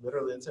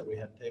literally that's it. We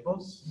had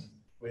tables,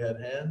 we had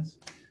hands,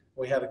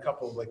 we had a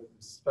couple of like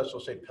special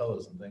shaped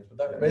pillows and things, but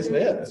that's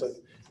basically it. So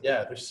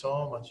yeah, there's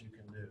so much you can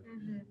do.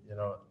 You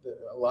know,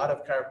 a lot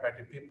of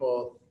chiropractic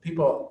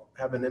people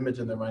have an image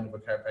in their mind of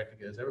what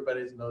chiropractic is.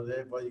 Everybody knows,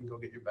 hey, well, you can go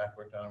get your back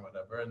worked on or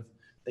whatever, and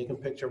they can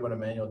picture what a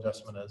manual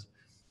adjustment is.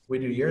 We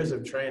do years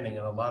of training,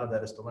 and a lot of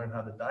that is to learn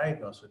how to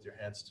diagnose with your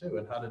hands too,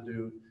 and how to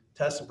do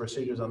tests and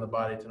procedures on the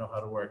body to know how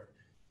to work.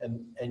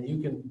 And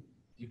you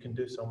can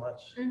do so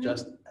much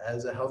just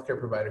as a healthcare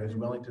provider who's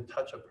willing to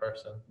touch a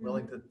person,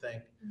 willing to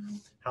think.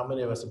 How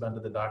many of us have been to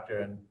the doctor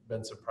and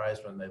been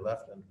surprised when they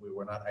left and we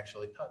were not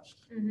actually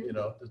touched? You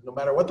know, no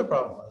matter what the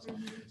problem was.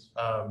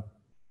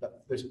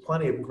 There's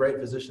plenty of great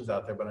physicians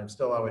out there, but I'm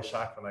still always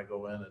shocked when I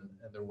go in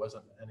and there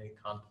wasn't any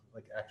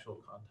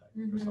actual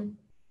contact or something.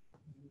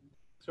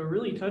 So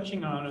really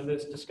touching on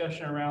this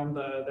discussion around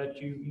that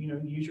you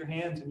use your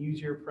hands and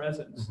use your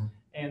presence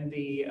and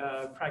the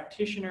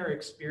practitioner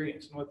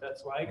experience and what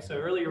that's like. So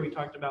earlier we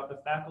talked about the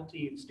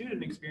faculty and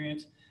student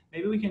experience.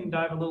 Maybe we can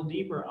dive a little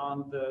deeper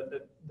on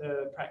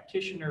the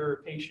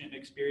practitioner-patient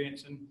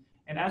experience.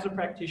 And as a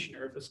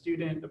practitioner,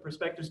 if a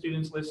prospective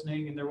student's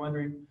listening and they're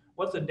wondering,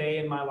 what's a day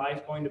in my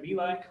life going to be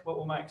like? What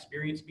will my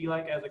experience be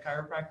like as a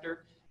chiropractor?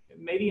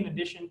 Maybe in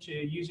addition to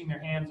using their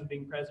hands and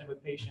being present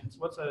with patients,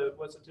 what's a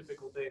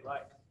typical day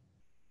like?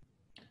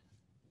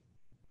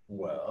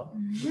 Well,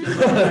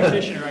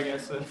 Practitioner, I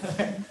guess.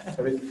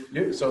 I mean,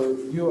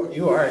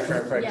 you are a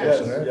chiropractor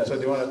practitioner. Yes. So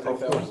do you want to take Of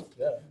that course. one?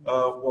 Yeah.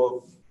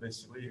 Well,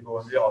 basically you go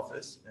in the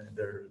office and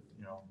there,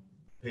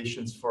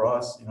 patients for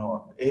us,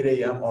 8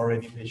 a.m.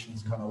 already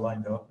patients kind of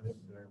lined up.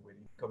 They're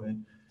waiting to come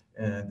in,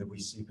 and we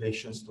see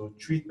patients do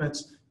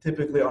treatments.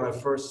 Typically on a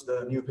first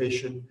new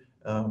patient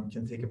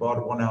can take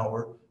about 1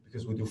 hour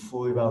because we do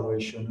full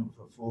evaluation,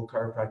 full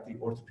chiropractic,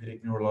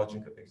 orthopedic,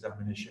 neurologic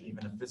examination,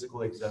 even a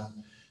physical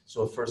exam.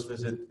 So first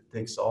visit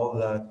takes all of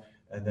that,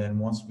 and then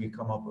once we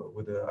come up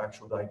with the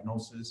actual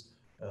diagnosis,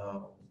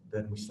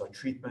 then we start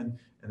treatment,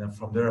 and then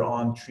from there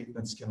on,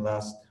 treatments can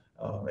last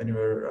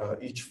anywhere,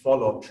 each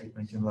follow-up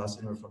treatment can last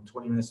anywhere from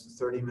 20 minutes to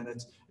 30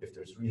 minutes. If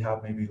there's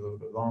rehab, maybe a little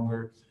bit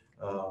longer.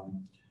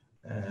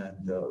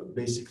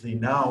 Basically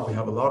now we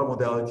have a lot of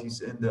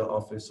modalities in the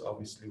office.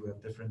 Obviously, we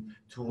have different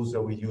tools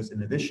that we use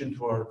in addition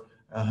to our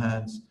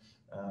hands.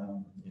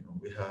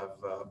 We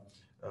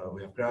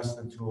have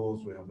Graston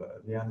tools. We have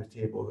a Leander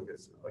table,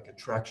 like a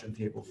traction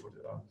table for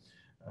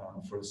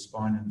the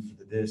spine and for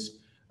the disc.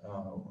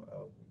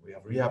 We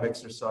have rehab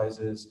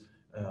exercises.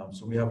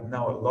 So we have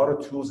now a lot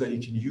of tools that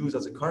you can use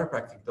as a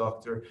chiropractic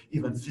doctor,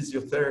 even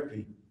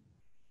physiotherapy.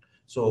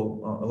 So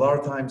a lot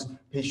of times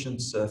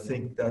patients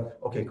think that,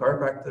 okay,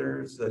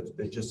 chiropractors,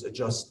 they just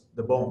adjust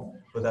the bone,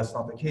 but that's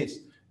not the case.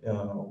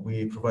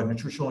 We provide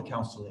nutritional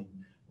counseling.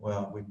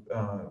 Well, we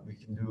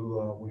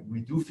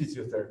do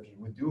physiotherapy,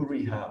 we do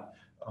rehab,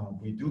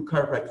 we do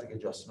chiropractic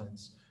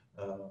adjustments,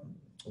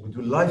 we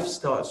do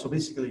lifestyle. So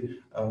basically,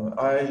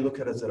 I look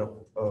at it as a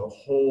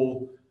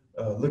whole,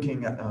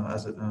 looking at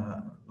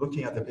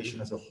the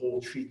patient as a whole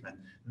treatment,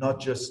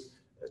 not just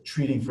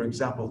treating, for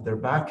example, their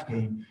back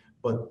pain,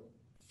 but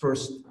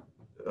first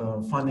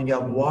finding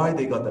out why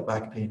they got the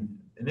back pain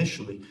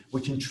initially.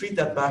 We can treat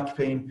that back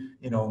pain,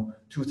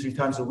 2-3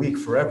 times a week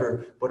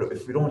forever, but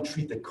if we don't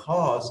treat the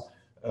cause,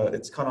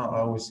 it's kind of, I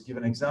always give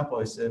an example.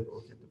 I said,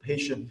 okay, the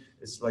patient,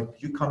 it's like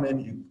you come in,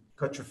 you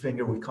cut your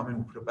finger, we come in,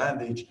 we put a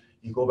bandage,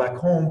 you go back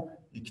home,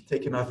 you can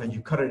take a knife and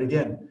you cut it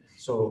again.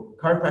 So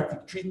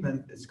chiropractic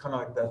treatment is kind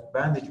of like that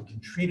bandage. We can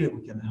treat it,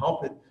 we can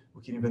help it,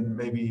 we can even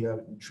maybe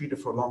treat it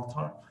for a long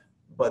time.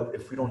 But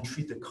if we don't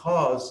treat the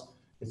cause,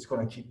 it's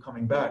going to keep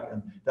coming back.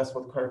 And that's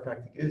what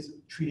chiropractic is,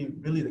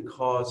 treating really the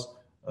cause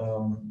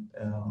of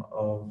a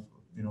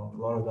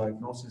lot of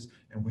diagnosis.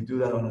 And we do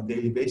that on a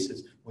daily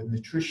basis with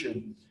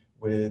nutrition,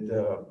 with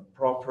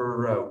proper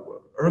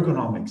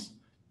ergonomics.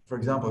 For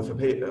example,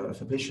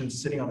 if a patient's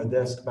sitting on a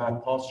desk,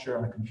 bad posture,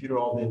 on a computer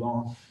all day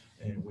long,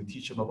 and we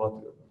teach them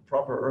about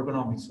proper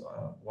ergonomics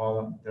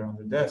while they're on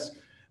the desk.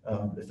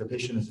 If the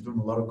patient is doing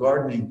a lot of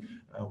gardening,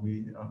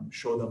 we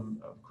show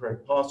them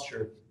correct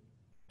posture.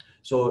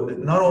 So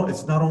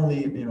it's not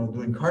only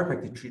doing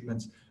chiropractic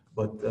treatments,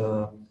 but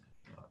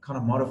kind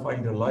of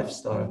modifying their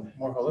lifestyle.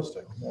 More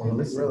holistic.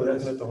 Really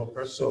looking at the whole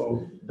person.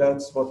 So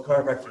that's what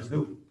chiropractors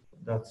do.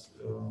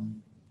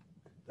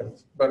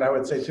 But I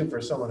would say too,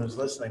 for someone who's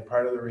listening,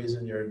 part of the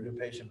reason your new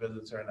patient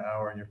visits are an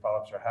hour and your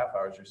follow-ups are half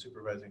hours, you're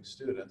supervising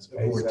students who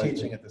were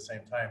teaching at the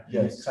same time.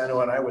 Yes. So I know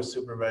when I was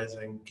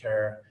supervising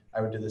care, I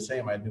would do the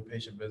same. I had new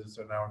patient visits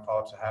are an hour and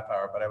follow-ups a half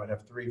hour, but I would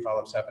have 3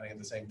 follow-ups happening at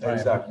the same time.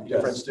 Exactly.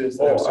 Different Yes. students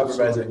that I'm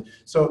supervising. Absolutely.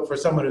 So for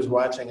someone who's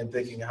watching and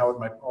thinking, how would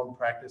my own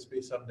practice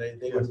be someday?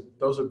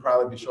 Those would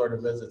probably be shorter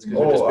visits because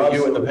it would just be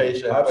you and the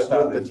patient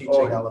without the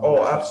teaching element.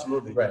 Oh,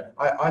 absolutely. Right.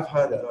 I've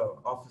had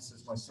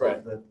offices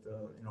myself that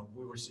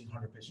we were seeing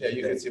 100 patients. Yeah,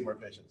 you can see more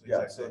patients.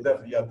 Yeah, Exactly. so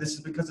definitely, this is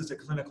because it's a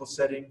clinical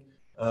setting.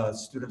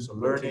 Students are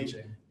learning,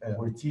 and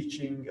we're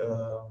teaching.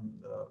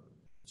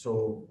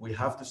 So we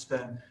have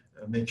to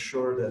make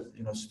sure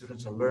that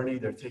students are learning.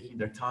 They're taking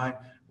their time.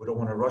 We don't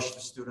want to rush the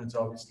students.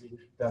 Obviously,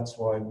 that's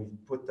why we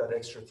put that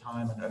extra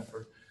time and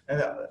effort.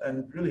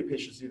 And really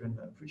patients even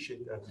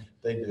appreciate that.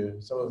 They do.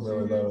 Some of them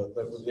really love it.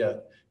 But yeah,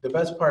 the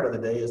best part of the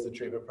day is the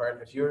treatment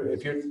part. If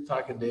you're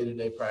talking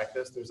day-to-day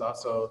practice, there's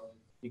also,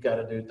 you got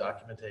to do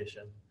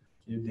documentation.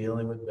 You're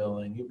dealing with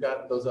billing. You've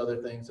got those other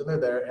things, and they're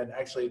there. And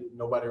actually,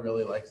 nobody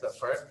really likes that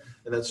part,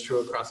 and that's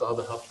true across all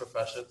the health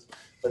professions.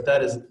 But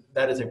that is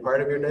a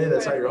part of your day.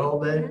 That's not your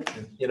whole day,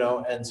 you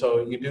know. And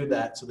so you do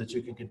that so that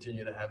you can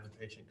continue to have the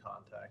patient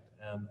contact,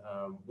 and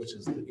which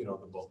is the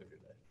bulk of your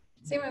day.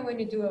 Same way when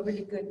you do a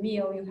really good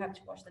meal, you have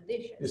to wash the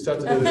dishes. You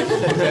start to do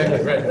this.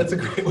 Exactly right. That's a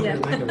great way to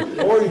think of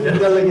it. Or you can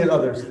delegate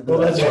others. Well,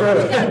 that's true.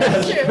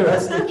 That's true.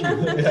 That's the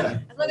key. Yeah.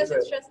 As long as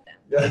you trust them.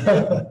 Yeah.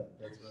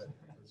 That's right.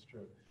 That's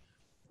true.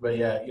 But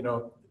yeah,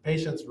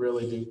 patients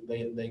really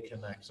do. They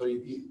connect. So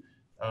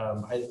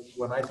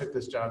when I took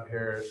this job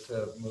here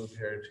to move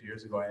here 2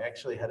 years ago, I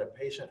actually had a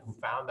patient who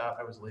found out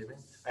I was leaving.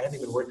 I hadn't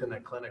even worked in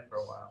that clinic for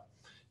a while,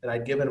 and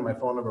I'd given him my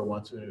phone number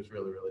once when he was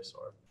really, really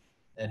sore.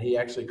 And he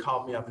actually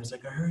called me up and he's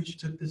like, I heard you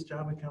took this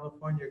job in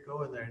California, you're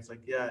going there. He's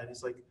like, yeah. And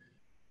he's like,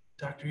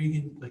 Dr.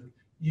 Egan, like,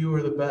 you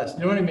are the best.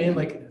 You know what I mean?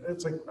 Like,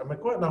 it's like, I'm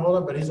like, what? Now hold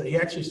on. But he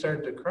actually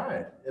started to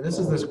cry. And this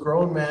is this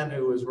grown man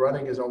who was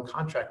running his own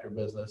contractor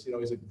business.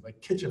 He's a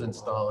kitchen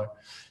installer.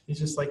 He's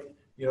just like,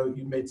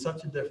 you made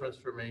such a difference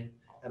for me.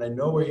 And I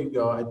know where you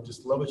go. I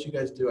just love what you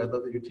guys do. I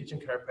love that you're teaching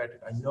chiropractic.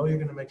 I know you're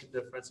going to make a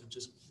difference.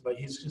 But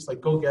he's just like,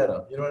 go get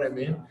him. You know what I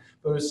mean?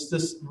 But it was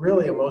this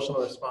really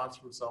emotional response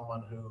from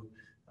someone who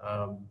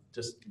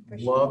just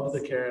loved the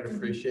care and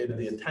appreciated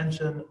the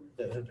attention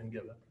that had been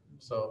given.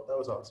 So that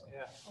was awesome.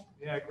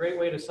 Yeah, great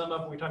way to sum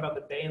up when we talk about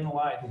the day in the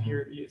life.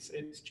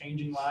 It's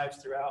changing lives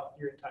throughout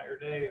your entire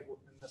day, and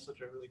that's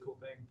such a really cool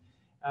thing.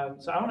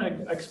 So I want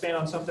to expand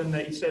on something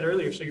that you said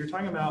earlier. So you're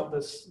talking about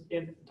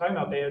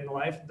day in the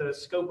life, the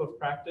scope of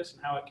practice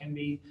and how it can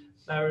be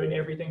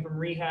everything from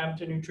rehab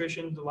to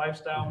nutrition to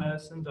lifestyle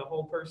medicine to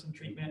whole person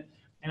treatment.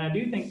 And I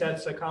do think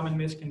that's a common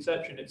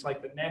misconception. It's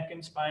like the neck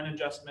and spine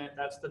adjustment.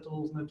 That's the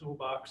tools in the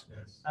toolbox.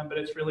 Yes. But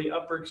it's really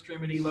upper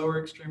extremity,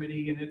 lower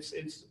extremity, and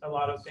it's a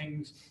lot of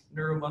things,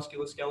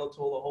 neuromusculoskeletal,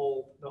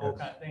 the whole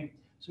kind of thing.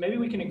 So maybe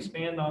we can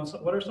expand on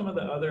what are some of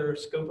the other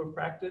scope of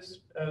practice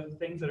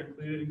things that are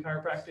included in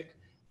chiropractic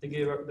to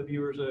give the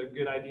viewers a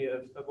good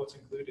idea of what's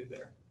included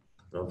there.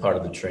 Part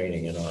of the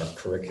training in our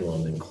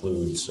curriculum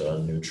includes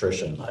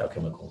nutrition,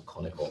 biochemical,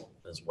 clinical,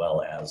 as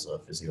well as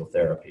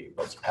physiotherapy,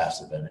 both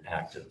passive and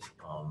active,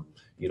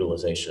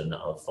 utilization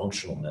of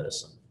functional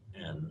medicine.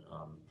 And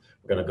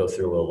we're going to go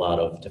through a lot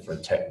of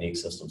different technique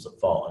systems that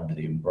fall under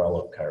the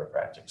umbrella of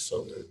chiropractic,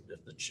 so that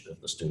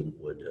if the student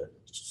would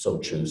so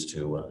choose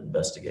to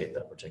investigate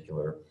that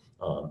particular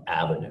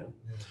avenue.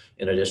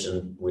 In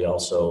addition, we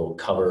also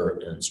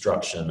cover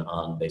instruction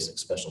on basic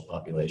special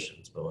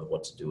populations, but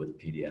what to do with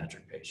the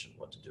pediatric patient,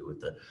 what to do with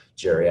the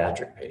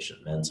geriatric patient,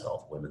 men's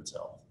health, women's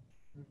health.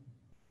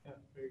 Yeah,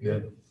 very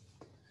good. Good.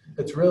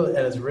 It's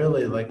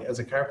really like, as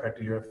a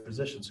chiropractor, you're a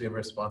physician, so you have a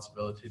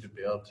responsibility to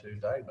be able to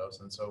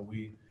diagnose. And so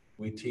we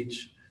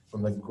teach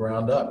from the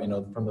ground up,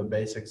 from the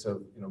basics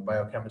of,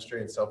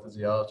 biochemistry and cell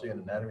physiology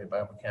and anatomy and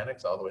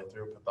biomechanics, all the way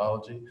through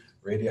pathology,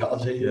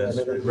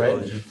 radiology,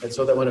 right? And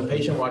so that when a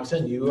patient walks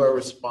in, you are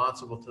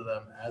responsible to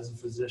them as a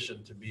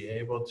physician to be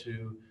able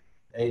to,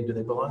 do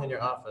they belong in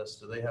your office?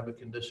 Do they have a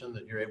condition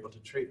that you're able to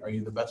treat? Are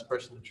you the best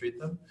person to treat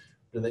them?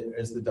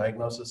 Is the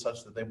diagnosis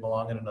such that they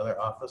belong in another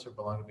office or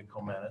belong to be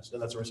co-managed?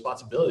 And that's a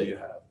responsibility you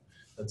have.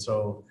 And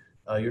so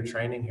your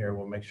training here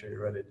will make sure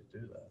you're ready to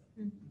do that.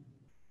 Mm-hmm.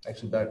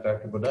 Actually,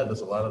 Dr. Baudet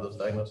does a lot of those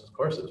diagnosis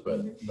courses,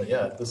 but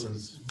yeah, this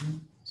is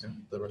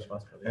the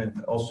responsibility.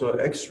 And also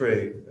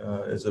X-ray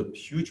is a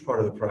huge part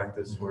of the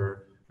practice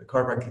where the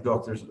chiropractic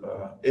doctors,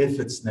 if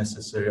it's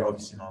necessary,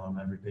 obviously not on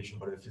every patient,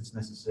 but if it's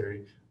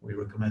necessary, we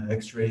recommend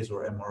X-rays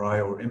or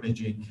MRI or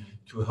imaging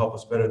to help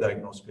us better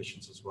diagnose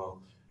patients as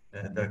well.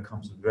 And that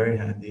comes very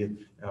handy.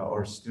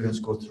 Our students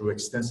go through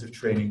extensive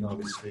training,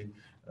 obviously,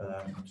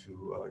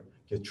 to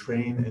get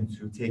trained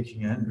into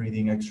taking and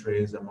reading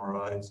X-rays,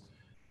 MRIs,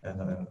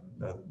 and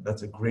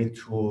that's a great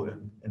tool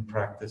in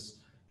practice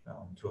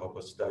to help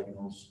us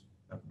diagnose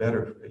a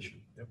better patient.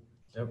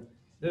 Yep.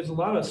 There's a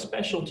lot of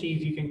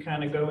specialties you can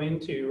kind of go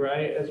into,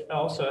 right?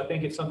 Also, I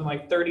think it's something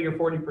like 30 or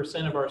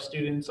 40% of our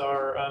students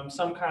are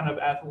some kind of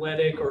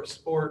athletic or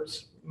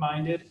sports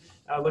minded,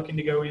 looking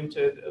to go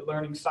into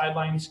learning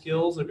sideline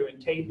skills. They're doing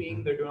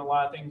taping. They're doing a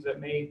lot of things that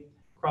may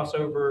cross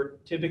over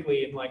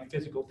typically in like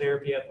physical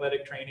therapy,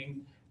 athletic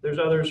training. There's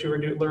others who are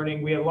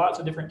learning. We have lots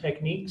of different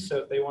techniques. So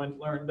if they want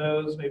to learn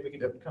those, maybe we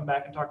can come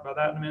back and talk about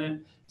that in a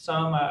minute.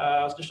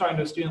 I was just talking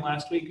to a student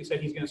last week who said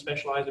he's going to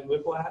specialize in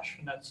whiplash,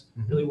 and that's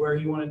really where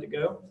he wanted to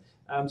go.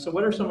 So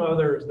what are some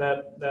others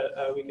that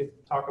we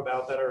could talk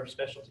about that are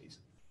specialties?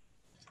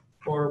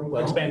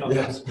 Or expand on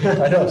this?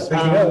 I know,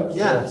 speaking of.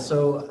 Yeah,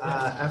 so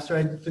after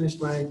I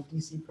finished my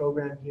DC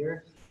program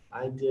here,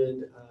 I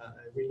did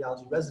a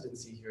radiology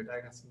residency here, a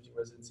diagnostic imaging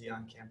residency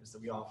on campus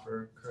that we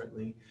offer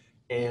currently.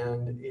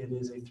 And it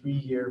is a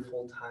 3-year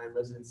full-time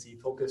residency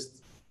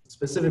focused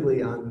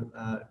specifically on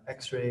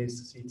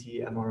X-rays,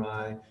 CT,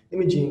 MRI,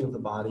 imaging of the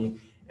body,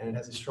 and it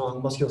has a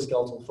strong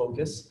musculoskeletal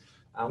focus.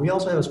 We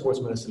also have a sports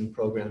medicine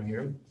program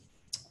here.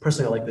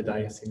 Personally, I like the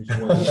diagnostic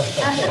imaging one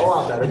a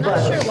lot better. I'm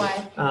not sure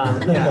why.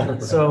 Yeah,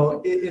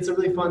 so it's a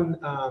really fun,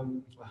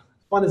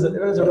 fun is a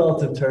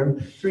relative term.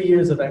 3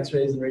 years of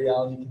x-rays and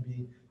radiology can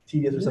be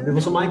tedious for some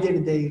people. So my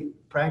day-to-day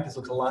practice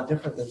looks a lot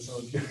different than some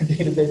of your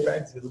day-to-day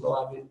practices. A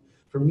lot of it,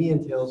 for me,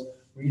 entails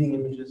reading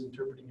images,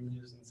 interpreting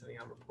images, and sending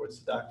out reports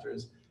to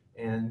doctors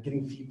and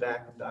getting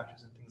feedback from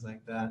doctors and things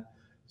like that.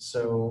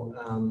 So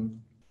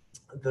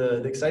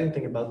the exciting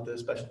thing about the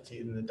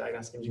specialty in the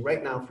diagnostic imaging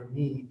right now for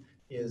me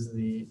is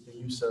the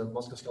use of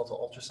musculoskeletal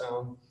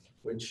ultrasound,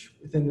 which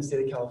within the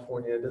state of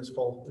California does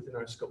fall within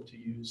our scope to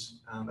use.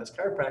 As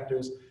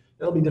chiropractors,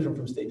 that'll be different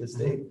from state to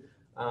state,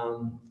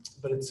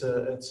 but it's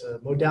a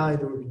modality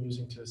that we've been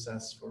using to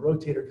assess for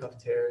rotator cuff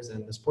tears,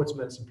 and the sports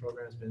medicine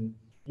program has been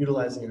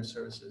utilizing our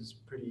services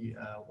pretty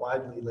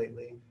widely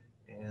lately,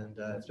 and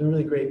it's been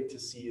really great to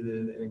see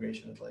the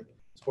integration of like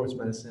sports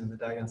medicine and the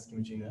diagnostic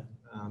imaging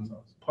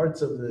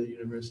parts of the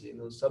university, and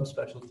those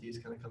subspecialties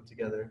kind of come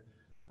together.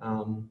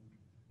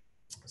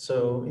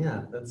 So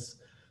yeah,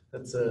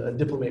 that's a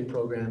diplomate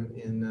program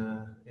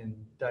in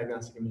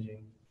diagnostic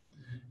imaging.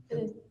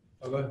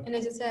 And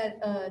as you said,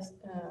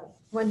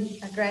 when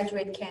a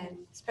graduate can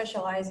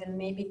specialize in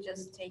maybe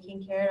just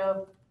taking care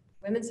of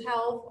women's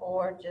health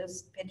or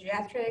just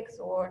pediatrics,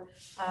 or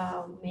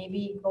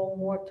maybe go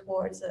more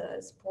towards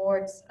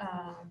sports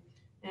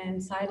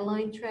and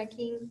sideline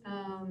tracking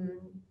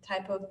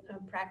type of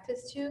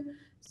practice too.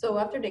 So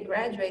after they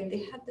graduate,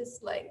 they have this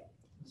like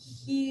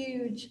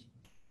huge,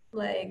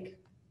 like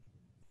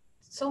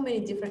so many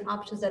different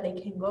options that they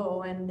can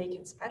go, and they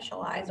can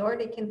specialize, or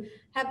they can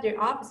have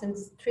their office and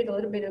treat a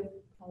little bit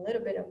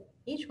of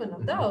each one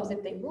of those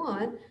if they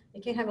want. They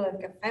can have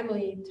like a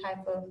family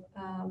type of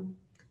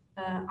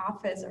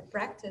office or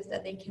practice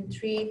that they can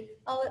treat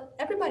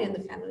everybody in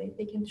the family.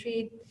 They can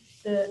treat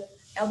the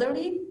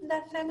elderly in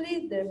that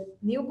family, the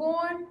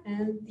newborn,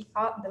 and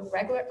the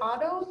regular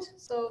adult.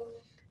 So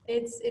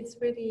it's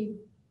really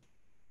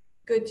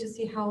good to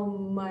see how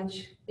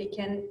much they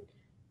can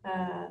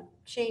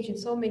change in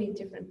so many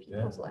different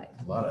people's lives.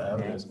 A lot of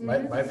avenues.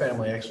 My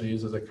family actually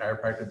uses a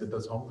chiropractor that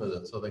does home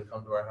visits, so they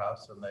come to our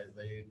house and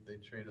they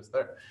treat us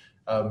there.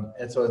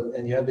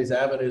 And you have these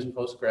avenues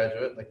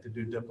postgraduate, like to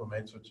do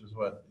diplomates, which is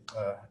what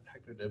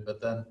Hector did.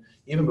 But then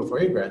even before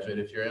you graduate,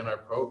 if you're in our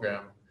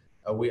program,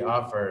 we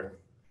offer,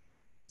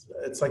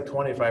 it's like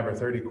 25 or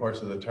 30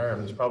 courses a term.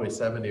 There's probably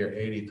 70 or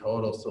 80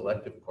 total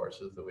selective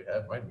courses that we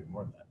have. Might be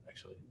more than that,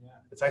 actually.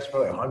 It's actually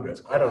probably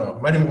 100. I don't know.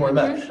 Might be more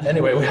than that.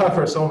 Anyway, we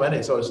offer so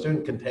many, so a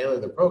student can tailor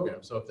the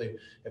program. So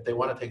if they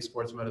want to take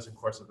sports medicine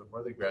courses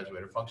before they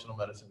graduate, or functional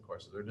medicine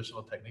courses, or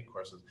additional technique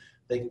courses,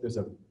 there's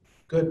a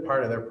good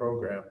part of their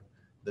program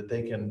that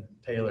they can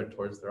tailor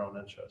towards their own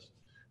interest.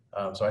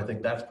 So I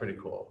think that's pretty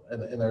cool.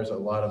 And there's a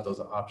lot of those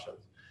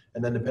options.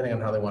 And then depending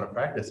on how they want to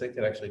practice, they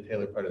could actually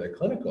tailor part of their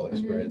clinical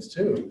experience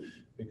too,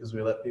 because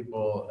we let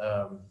people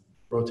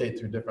rotate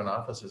through different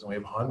offices, and we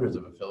have hundreds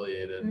of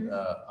affiliated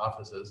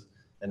offices.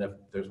 And if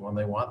there's one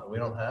they want that we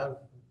don't have,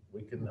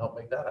 we can help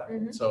make that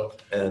happen. So,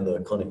 and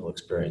the clinical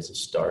experience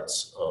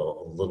starts a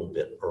little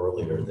bit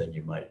earlier than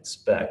you might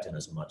expect, in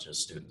as much as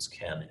students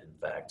can, in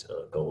fact,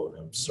 go and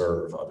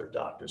observe other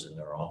doctors in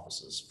their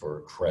offices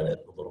for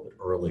credit a little bit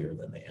earlier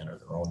than they enter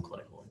their own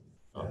clinical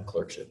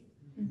clerkship.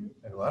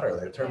 and a lot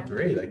earlier, term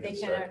 3, they can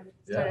start.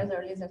 Start as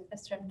early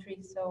as term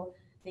 3, so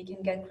they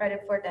can get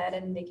credit for that,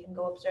 and they can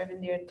go observe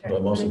in their term.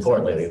 But most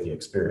importantly, they get the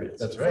experience.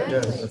 That's right.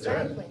 Exactly, That's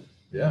right. exactly.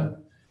 Yeah.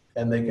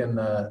 And they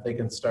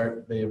can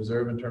start, they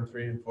observe in term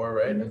 3 and 4,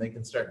 right? And they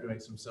can start doing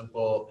some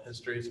simple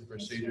histories and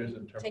procedures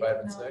in term Take 5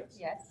 and note. 6.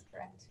 Yes,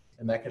 correct.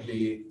 And that can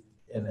be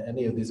in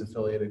any of these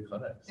affiliated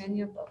clinics.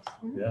 Any of those.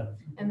 Yeah.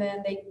 And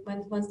then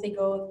once they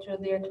go through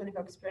their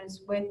clinical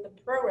experience with the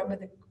program, with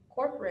the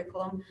core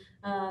curriculum,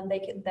 they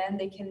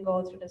can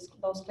go through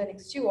those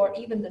clinics too, or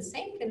even the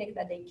same clinic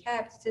that they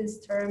kept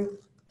since term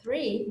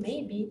 3,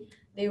 maybe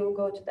they will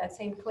go to that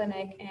same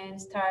clinic and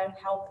start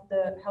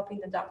helping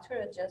the doctor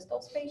adjust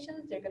those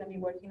patients. They're going to be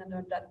working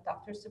under that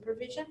doctor's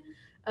supervision,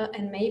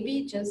 and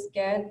maybe just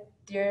get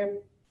their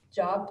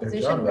job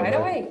position right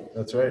away.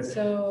 That's right.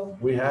 So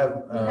we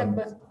have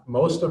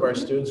most of our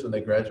students, when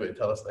they graduate,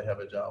 tell us they have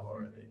a job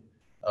already,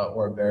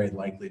 or a very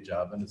likely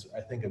job. And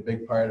I think a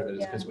big part of it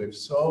is because we have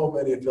so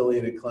many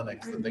affiliated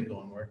clinics that they go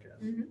and work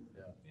in.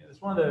 It's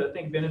one of the, I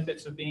think,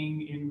 benefits of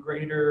being in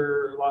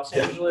greater Los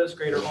Angeles,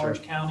 greater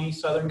Orange County,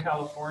 Southern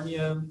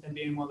California, and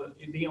being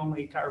the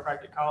only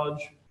chiropractic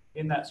college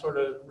in that sort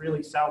of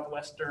really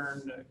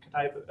southwestern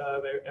type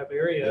of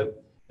area.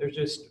 There's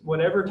just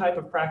whatever type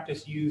of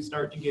practice you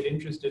start to get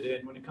interested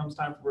in when it comes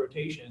time for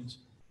rotations,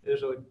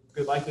 there's a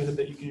good likelihood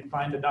that you can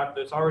find a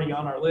doctor that's already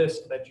on our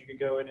list that you could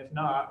go, and if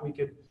not, they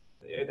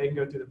can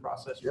go through the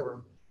process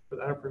for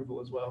that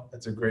approval as well.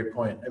 That's a great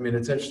point. I mean,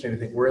 it's interesting to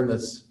think we're in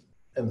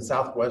the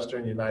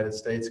southwestern United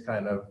States,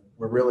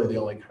 we're really the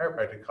only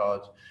chiropractic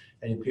college.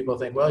 And people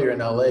think, well, you're in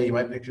LA, you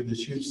might picture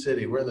this huge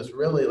city. We're in this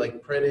really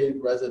pretty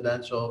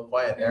residential,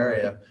 quiet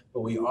area,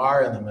 but we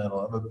are in the middle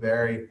of a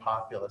very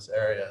populous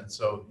area. And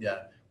so,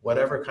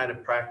 whatever kind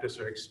of practice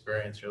or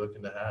experience you're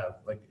looking to have,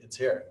 like it's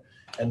here.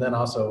 And then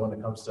also when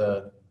it comes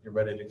to you're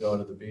ready to go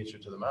to the beach or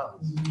to the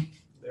mountains,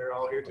 They're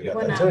all here we got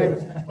together. 1 that hour.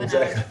 too. 1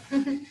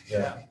 Exactly. hour.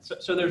 Yeah.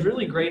 So there's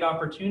really great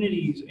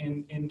opportunities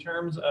in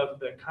terms of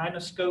the kind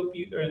of scope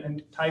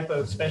and type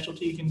of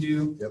specialty you can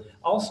do. Yep.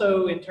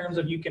 Also, in terms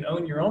of you can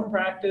own your own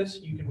practice,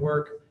 you can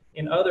work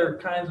in other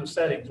kinds of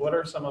settings. What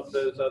are some of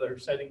those other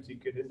settings you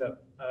could end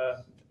up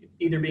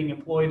either being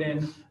employed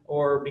in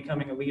or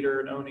becoming a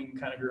leader and owning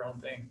kind of your own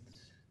thing?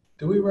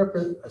 Do we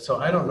represent, so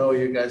I don't know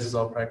you guys'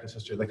 all practice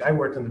history. Like I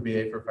worked in the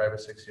VA for 5 or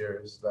 6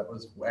 years. That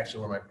was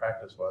actually where my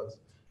practice was.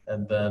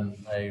 And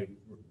then I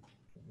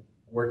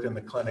worked in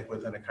the clinic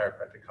within a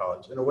chiropractic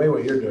college. In a way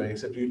what you're doing,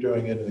 except you're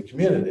doing it in the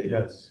community.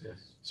 Yes,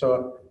 yes.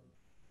 So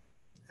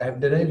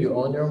did any of you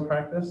own your own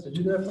practice? Did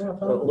you do that for a A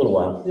while? little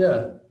while.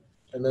 Yeah.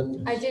 And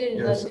then, I did it in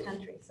Yes. another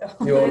country, so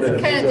You owned it's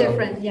it, kind of so-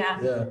 different, yeah.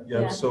 yeah.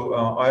 Yeah, Yeah. so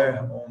I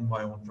own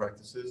my own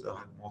practices. I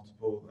had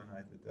multiple, and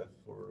I did that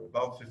for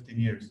about 15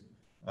 years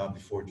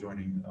before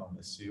joining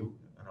SCU.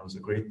 And it was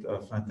a great,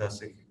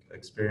 fantastic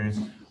experience.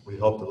 We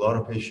helped a lot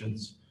of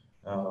patients,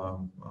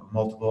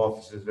 multiple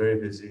offices, very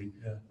busy.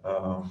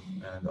 Yeah.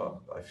 And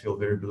I feel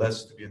very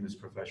blessed to be in this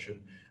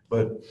profession.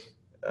 But,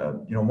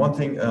 one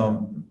thing,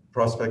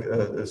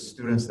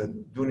 students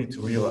that do need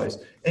to realize,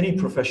 any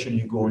profession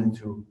you go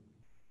into,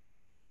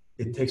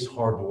 it takes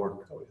hard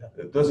work. Oh,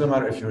 yeah. It doesn't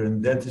matter if you're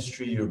in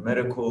dentistry, your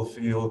medical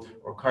field,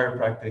 or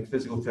chiropractic,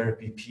 physical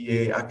therapy,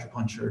 PA,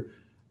 acupuncture.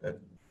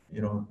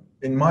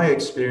 In my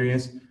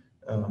experience,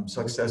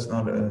 success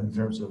not in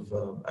terms of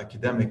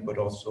academic, but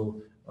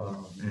also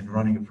in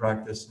running a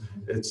practice,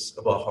 it's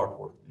about hard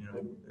work.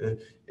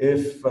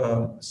 If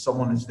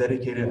someone is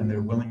dedicated and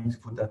they're willing to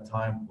put that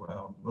time,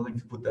 willing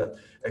to put that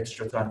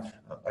extra time,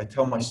 I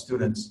tell my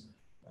students,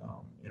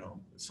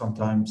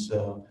 sometimes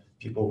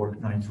people work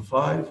 9 to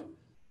 5.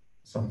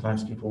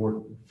 Sometimes people work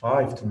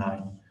 5 to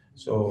 9.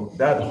 So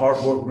that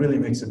hard work really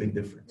makes a big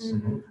difference.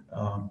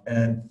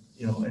 And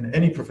in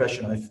any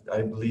profession,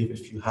 I believe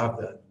if you have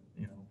that,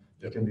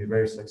 you can be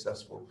very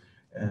successful.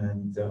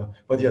 And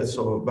but yeah,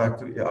 so back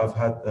to I've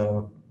had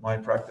my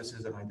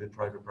practices and I did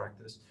private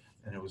practice,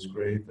 and it was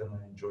great, and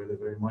I enjoyed it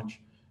very much.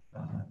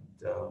 And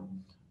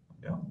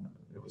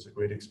it was a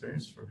great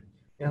experience for me.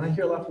 And I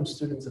hear a lot from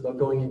students about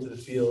going into the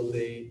field.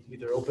 They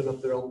either open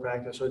up their own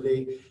practice or they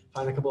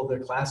find a couple of their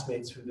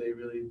classmates who they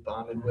really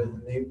bonded with,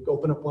 and they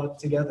open up one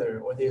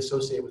together, or they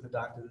associate with a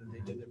doctor that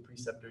they did their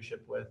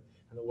preceptorship with,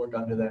 and they'll work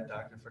under that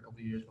doctor for a couple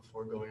of years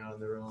before going on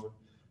their own.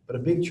 But a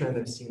big trend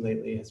I've seen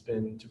lately has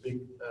been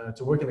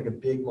to work in like a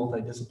big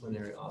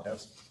multidisciplinary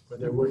office, where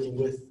they're working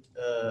with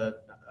a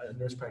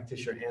nurse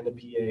practitioner and a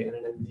PA and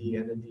an MD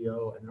and a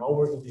DO, and they're all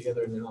working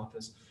together in an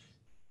office,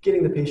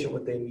 getting the patient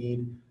what they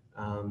need.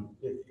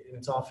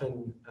 It's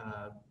often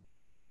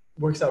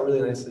works out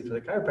really nicely for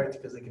the chiropractor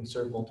because they can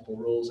serve multiple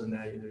roles in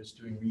that. Either it's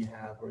doing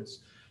rehab or it's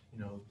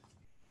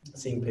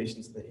seeing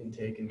patients in the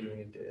intake and doing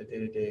a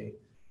day-to-day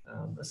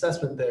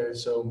assessment there.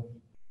 So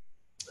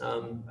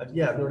I've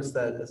noticed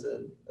that as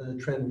a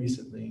trend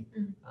recently.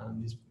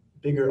 These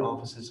bigger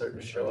offices starting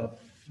to show up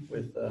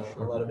with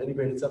a lot of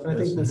integrated stuff, and I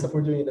think the stuff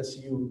we're doing at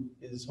SCU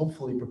is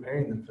hopefully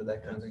preparing them for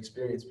that kind of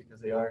experience, because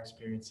they are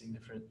experiencing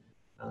different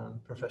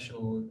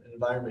professional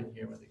environment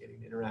here where they're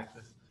getting to interact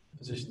with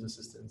physician's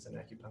assistants and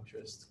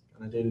acupuncturists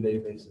on a day-to-day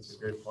basis.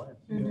 Great point.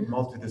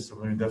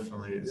 Multidisciplinary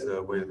definitely is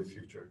the way of the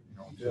future.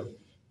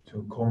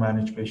 To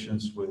co-manage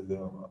patients with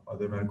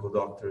other medical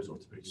doctors,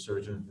 orthopedic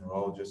surgeons,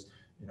 neurologists.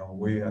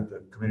 We at the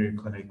community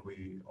clinic,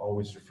 we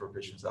always refer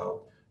patients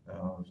out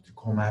to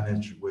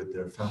co-manage with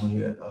their family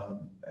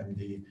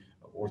MD,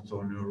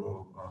 ortho,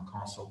 neuro,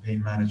 consult,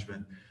 pain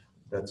management.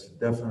 That's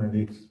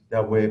definitely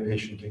that way a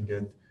patient can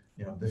get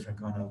different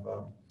kind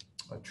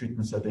of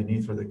treatments that they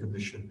need for their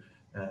condition,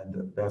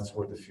 and that's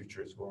where the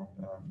future is going.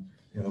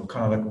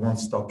 Kind of like a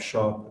one-stop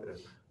shop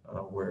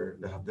where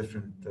they have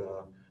different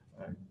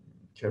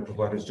care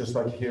providers, just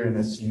like here in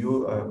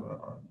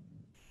SCU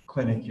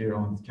clinic here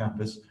on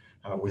campus.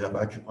 We have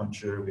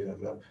acupuncture, we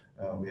have a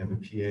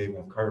PA, we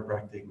have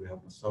chiropractic, we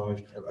have massage,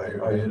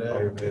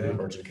 Ayurveda,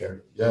 Urgent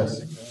care.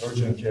 yes,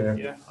 urgent care.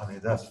 Yeah. I mean,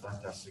 that's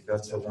fantastic.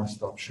 That's a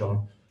one-stop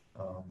shop.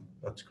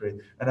 That's great.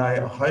 And I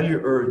highly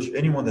urge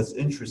anyone that's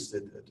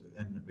interested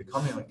in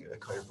becoming a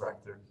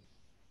chiropractor.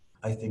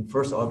 I think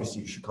first,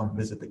 obviously, you should come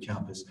visit the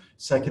campus.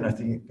 Second, I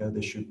think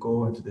they should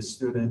go into the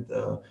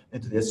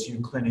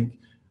SCU clinic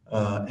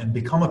and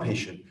become a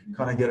patient,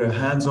 kind of get a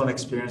hands-on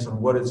experience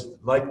on what it's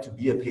like to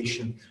be a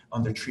patient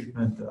under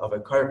treatment of a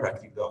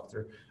chiropractic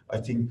doctor. I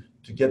think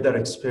to get that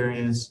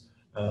experience,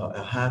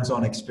 a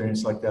hands-on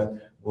experience like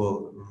that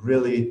will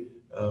really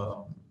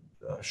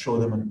show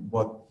them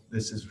what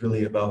this is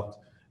really about,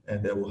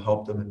 and that will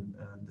help them in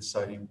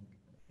deciding,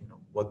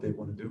 what they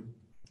want to do.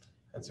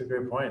 That's a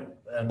great point.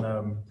 And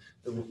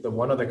the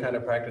one other kind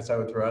of practice I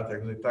would throw out there,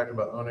 because we talked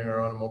about owning our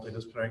own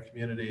multidisciplinary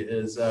community,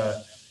 is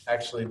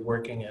actually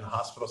working in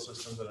hospital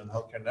systems and in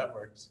healthcare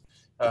networks.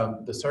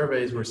 The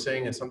surveys we're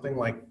seeing is something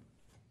like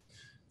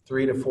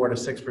 3 to 4 to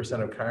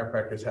 6% of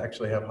chiropractors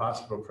actually have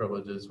hospital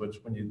privileges,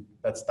 which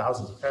that's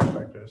thousands of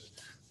chiropractors.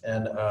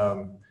 And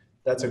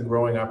that's a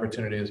growing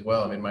opportunity as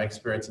well. I mean, my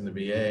experience in the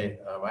VA,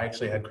 I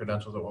actually had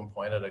credentials at one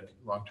point at a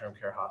long-term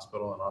care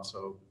hospital and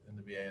also in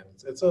the VA. And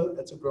it's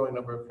a growing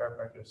number of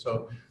chiropractors.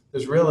 So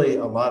there's really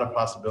a lot of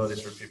possibilities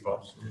for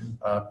people,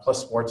 plus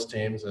sports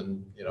teams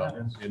and, you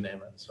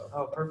name it. So.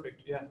 Oh,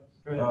 perfect. Yeah.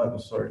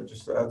 Sorry,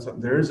 just to add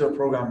something. There is a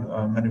program,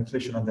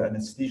 manipulation under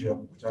anesthesia,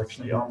 which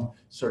actually I'm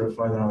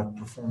certified and I've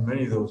performed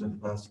many of those in the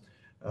past,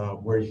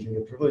 where you can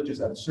get privileges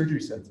at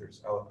surgery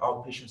centers,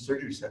 outpatient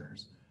surgery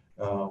centers,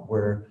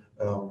 where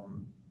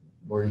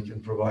you can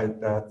provide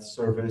that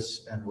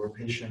service and where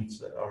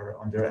patients are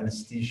under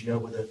anesthesia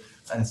with an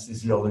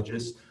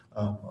anesthesiologist,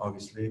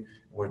 obviously,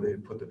 where they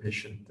put the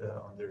patient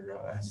under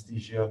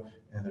anesthesia,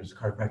 and there's a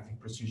chiropractic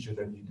procedure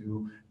that you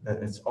do,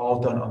 that it's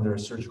all done under a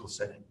surgical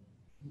setting.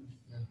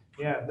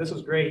 Yeah, this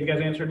was great. You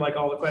guys answered like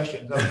all the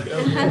questions. That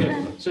was really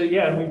good. So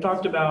yeah, we've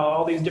talked about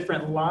all these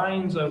different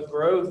lines of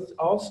growth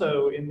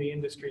also in the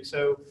industry.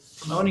 So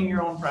from owning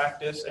your own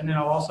practice, and then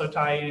I'll also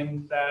tie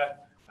in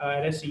that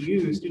at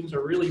SCU, students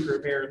are really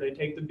prepared. They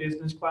take the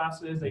business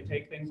classes, they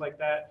take things like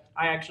that.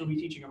 I actually will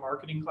be teaching a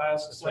marketing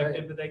class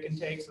selective that they can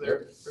take, so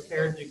they're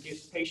prepared to get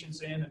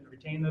patients in and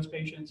retain those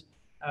patients.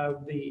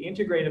 The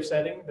integrative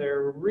setting,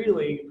 they're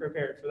really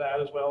prepared for that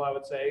as well, I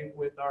would say,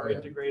 with our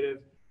integrative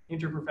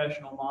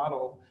interprofessional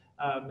model.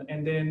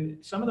 And then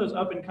some of those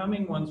up and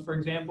coming ones, for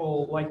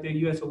example, like the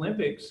US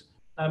Olympics,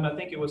 I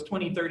think it was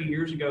 20, 30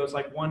 years ago, it's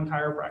like one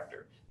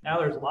chiropractor. Now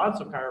there's lots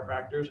of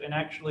chiropractors, and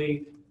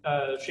actually,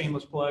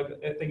 shameless plug,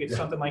 I think it's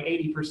something like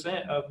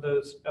 80% of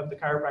the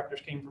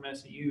chiropractors came from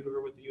SCU who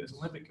are with the US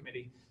Olympic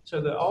Committee.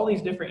 So all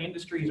these different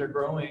industries are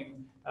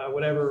growing,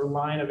 whatever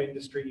line of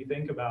industry you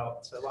think about.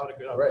 It's a lot of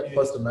good opportunities. Right,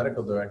 plus the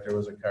medical director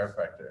was a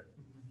chiropractor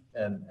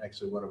and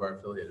actually one of our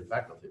affiliated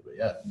faculty, but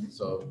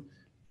so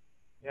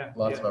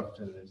lots of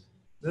opportunities.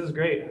 This is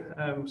great.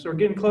 So we're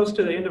getting close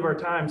to the end of our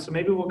time. So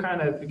maybe we'll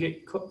kind of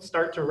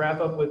start to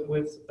wrap up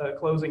with a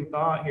closing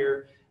thought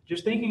here.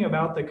 Just thinking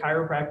about the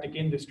chiropractic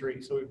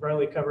industry. So we've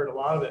really covered a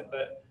lot of it,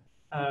 but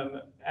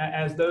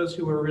as those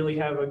who really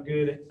have a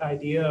good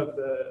idea of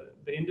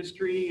the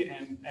industry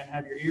and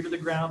have your ear to the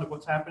ground of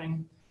what's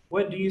happening,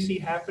 what do you see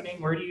happening?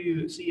 Where do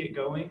you see it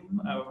going?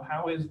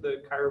 How is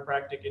the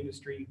chiropractic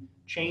industry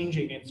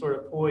changing and sort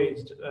of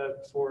poised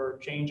for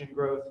change and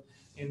growth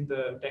in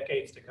the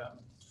decades to come?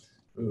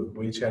 Ooh,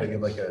 we each got to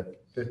give like a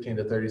 15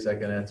 to 30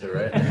 second answer,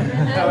 right?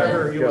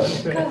 However you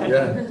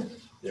want.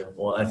 Yeah,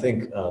 well, I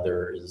think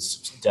there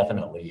is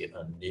definitely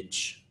a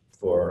niche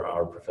for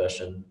our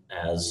profession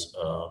as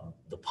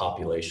the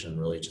population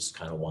really just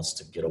kind of wants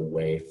to get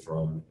away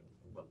from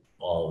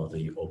all of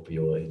the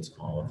opioids,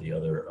 all of the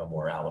other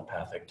more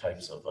allopathic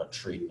types of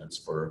treatments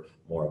for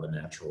more of a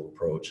natural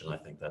approach. And I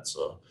think that's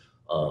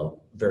a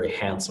very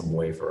handsome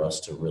way for us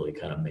to really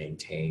kind of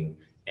maintain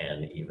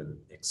and even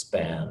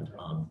expand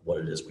on what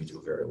it is we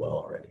do very well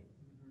already.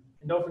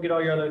 And don't forget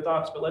all your other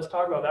thoughts, but let's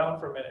talk about that one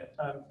for a minute.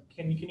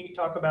 Can you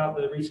talk about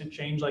the recent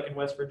change like in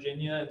West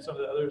Virginia and some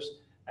of the others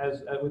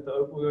as with the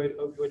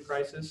opioid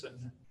crisis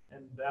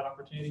and that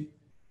opportunity?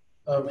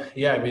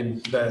 I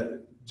mean,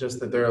 that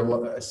there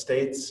are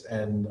states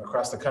and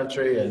across the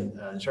country and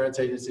insurance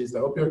agencies, the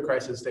opioid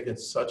crisis has taken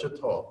such a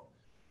toll.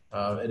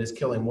 It is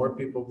killing more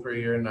people per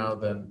year now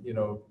than,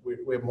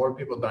 we have more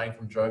people dying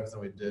from drugs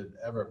than we did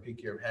ever.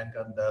 Peak year of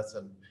handgun deaths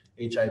and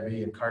HIV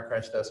and car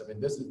crash deaths. I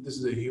mean, this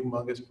is a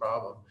humongous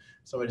problem.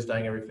 Somebody's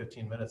dying every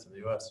 15 minutes in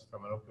the US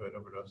from an opioid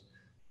overdose.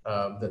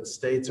 That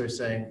states are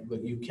saying,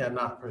 look, you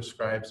cannot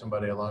prescribe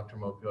somebody a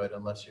long-term opioid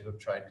unless you have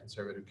tried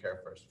conservative care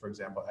first. For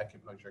example,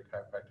 acupuncture,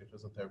 chiropractic,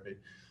 physical therapy.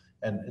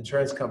 And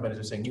insurance companies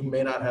are saying, you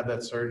may not have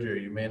that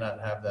surgery, you may not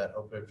have that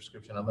opioid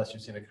prescription unless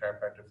you've seen a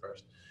chiropractor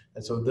first.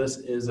 And so this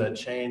is a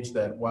change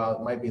that, while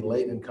it might be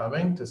late in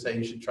coming to say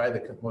you should try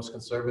the most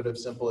conservative,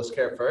 simplest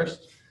care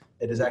first,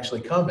 it is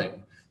actually coming.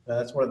 And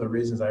that's one of the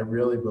reasons I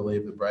really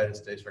believe the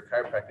brightest days for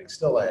chiropractic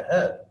still lie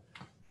ahead,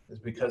 is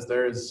because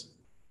there's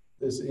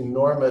this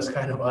enormous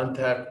kind of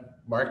untapped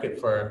market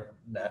for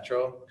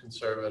natural,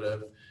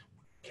 conservative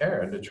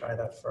care, and to try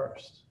that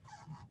first.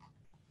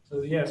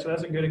 So so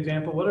that's a good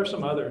example. What are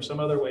some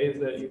other ways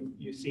that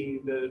you see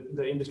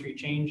the industry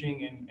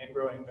changing and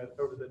growing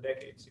over the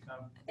decades to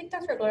come? I think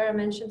Dr. Gloria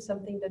mentioned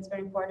something that's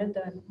very important,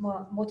 the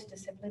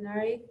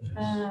multidisciplinary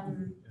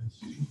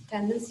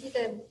tendency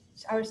that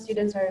our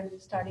students are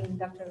starting,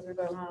 Dr.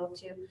 Rivera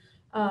too.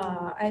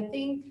 I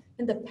think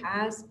in the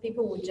past,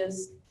 people would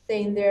just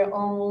stay in their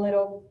own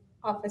little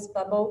office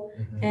bubble.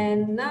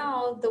 And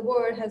now the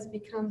world has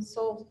become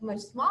so much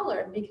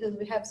smaller because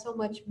we have so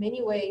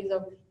many ways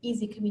of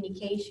easy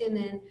communication,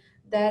 and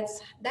that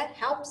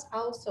helps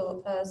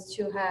also us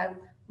to have,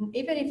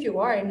 even if you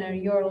are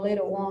in your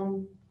little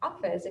own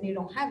office and you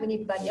don't have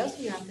anybody else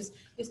in your office,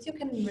 you still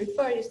can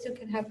refer, you still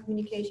can have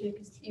communication, you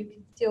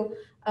can still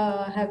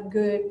have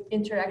good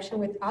interaction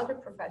with other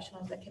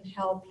professionals that can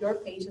help your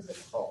patients as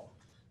a whole.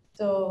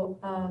 So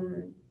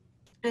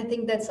I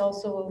think that's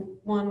also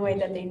one way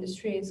that the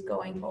industry is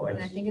going forward,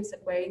 and I think it's a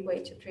great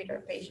way to treat our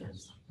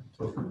patients.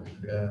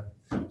 Yeah,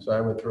 so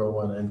I would throw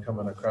one in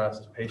coming across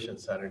as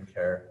patient-centered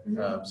care.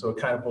 So it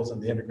kind of pulls in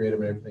the integrative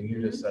and everything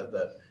you just said,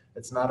 that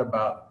it's not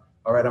about,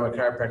 all right, I'm a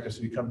chiropractor,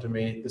 so you come to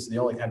me, this is the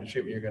only kind of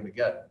treatment you're going to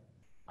get.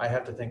 I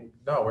have to think,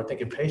 no, we're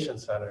thinking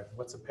patient-centered.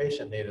 What's the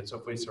patient needed? So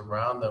if we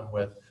surround them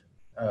with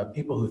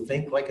people who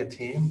think like a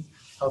team,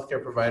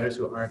 healthcare providers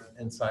who aren't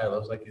in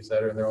silos, like you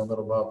said, or in their own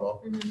little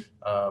bubble.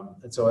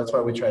 And so that's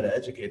why we try to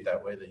educate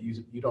that way, that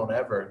you don't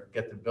ever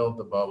get to build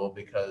the bubble,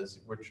 because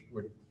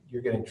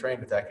you're getting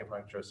trained with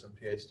acupuncturists and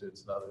PA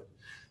students and others.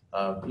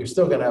 You're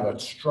still going to have a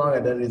strong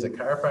identity as a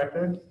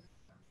chiropractor,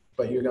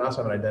 but you're going to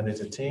also have an identity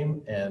as a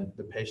team and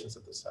the patients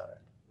at the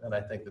center. And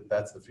I think that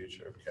that's the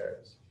future of care,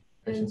 is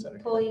patient-centered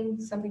care. Pulling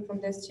something from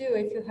this too,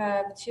 if you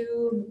have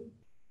two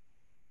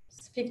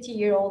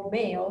 50-year-old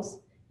males,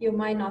 you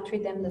might not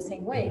treat them the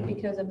same way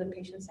because of the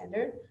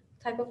patient-centered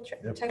type of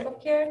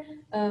care.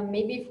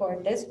 Maybe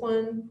for this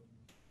one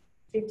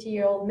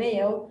 50-year-old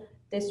male,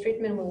 this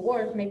treatment will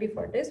work. Maybe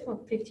for this one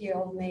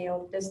 50-year-old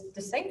male,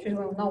 the same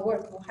treatment will not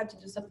work. We'll have to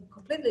do something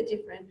completely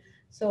different.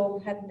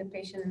 So having the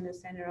patient in the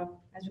center of,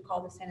 as we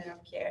call the center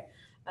of care,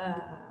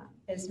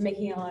 is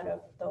making a lot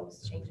of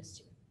those changes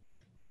too.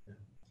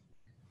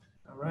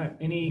 All right.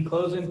 Any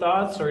closing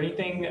thoughts or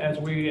anything as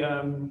we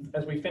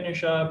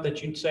finish up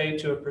that you'd say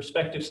to a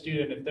prospective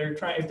student if they're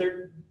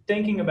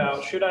thinking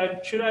about should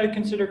I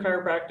consider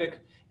chiropractic,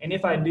 and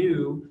if I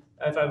do,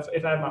 if I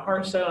have my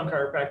heart set on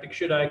chiropractic,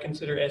 should I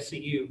consider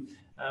SCU?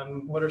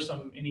 What are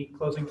any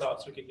closing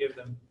thoughts we could give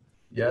them?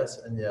 Yes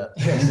and yes.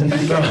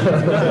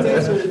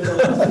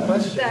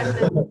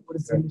 What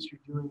is the industry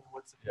doing, and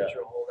what's the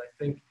future hold? I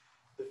think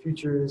the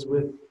future is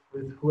with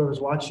whoever's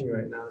watching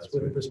right now. It's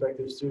with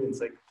prospective students.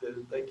 Like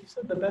you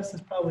said, the best is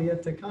probably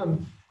yet to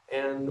come.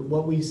 And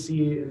what we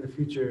see in the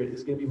future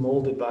is going to be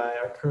molded by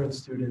our current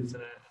students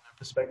and our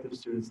prospective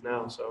students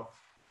now. So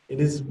it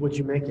is what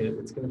you make it.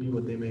 It's going to be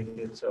what they make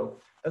it. So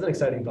that's an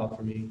exciting thought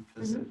for me,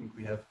 because I think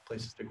we have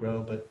places to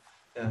grow, but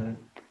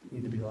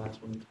need to be the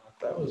last one to talk.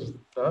 That was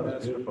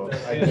beautiful.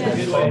 I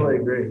Yeah. totally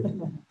agree.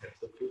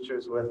 The future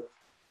is with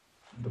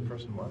the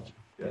person watching.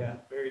 Yeah,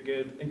 very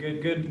good. A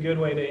good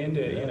way to end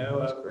it.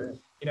 That's great.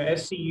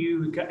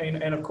 SCU,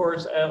 and of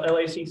course,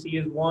 LACC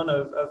is one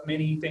of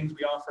many things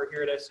we offer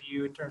here at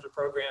SCU in terms of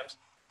programs.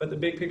 But the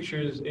big picture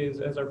is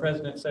as our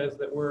president says,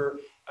 that we're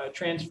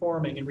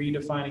transforming and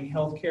redefining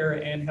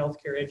healthcare and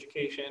healthcare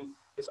education.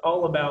 It's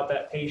all about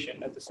that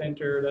patient at the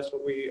center. That's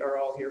what we are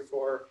all here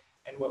for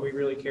and what we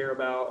really care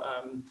about.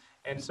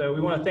 And so we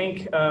want to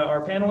thank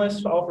our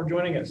panelists all for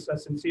joining us. A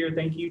sincere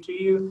thank you to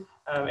you.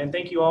 And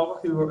thank you all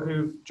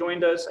who've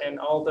joined us, and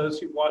all those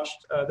who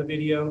watched the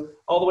video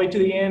all the way to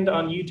the end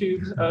on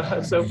YouTube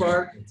so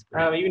far.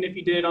 Even if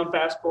you did it on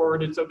fast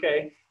forward, it's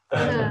okay.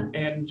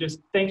 And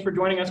just thanks for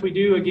joining us. We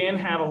do, again,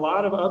 have a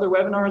lot of other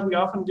webinars we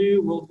often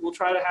do. We'll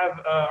try to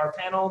have our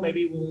panel.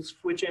 Maybe we'll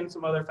switch in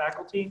some other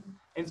faculty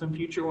in some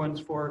future ones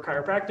for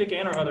chiropractic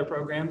and our other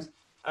programs.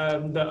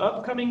 The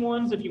upcoming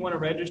ones, if you want to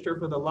register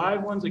for the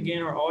live ones,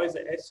 again, are always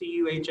at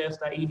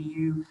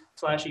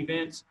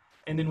scuhs.edu/events.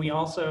 And then we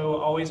also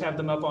always have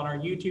them up on our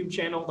YouTube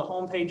channel. The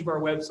homepage of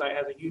our website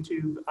has a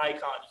YouTube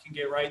icon. You can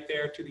get right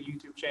there to the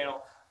YouTube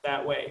channel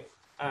that way.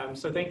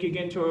 So thank you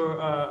again to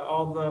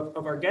all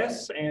of our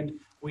guests, and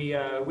we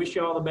wish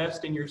you all the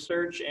best in your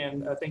search,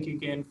 and thank you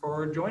again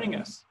for joining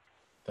us.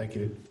 Thank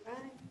you. Bye.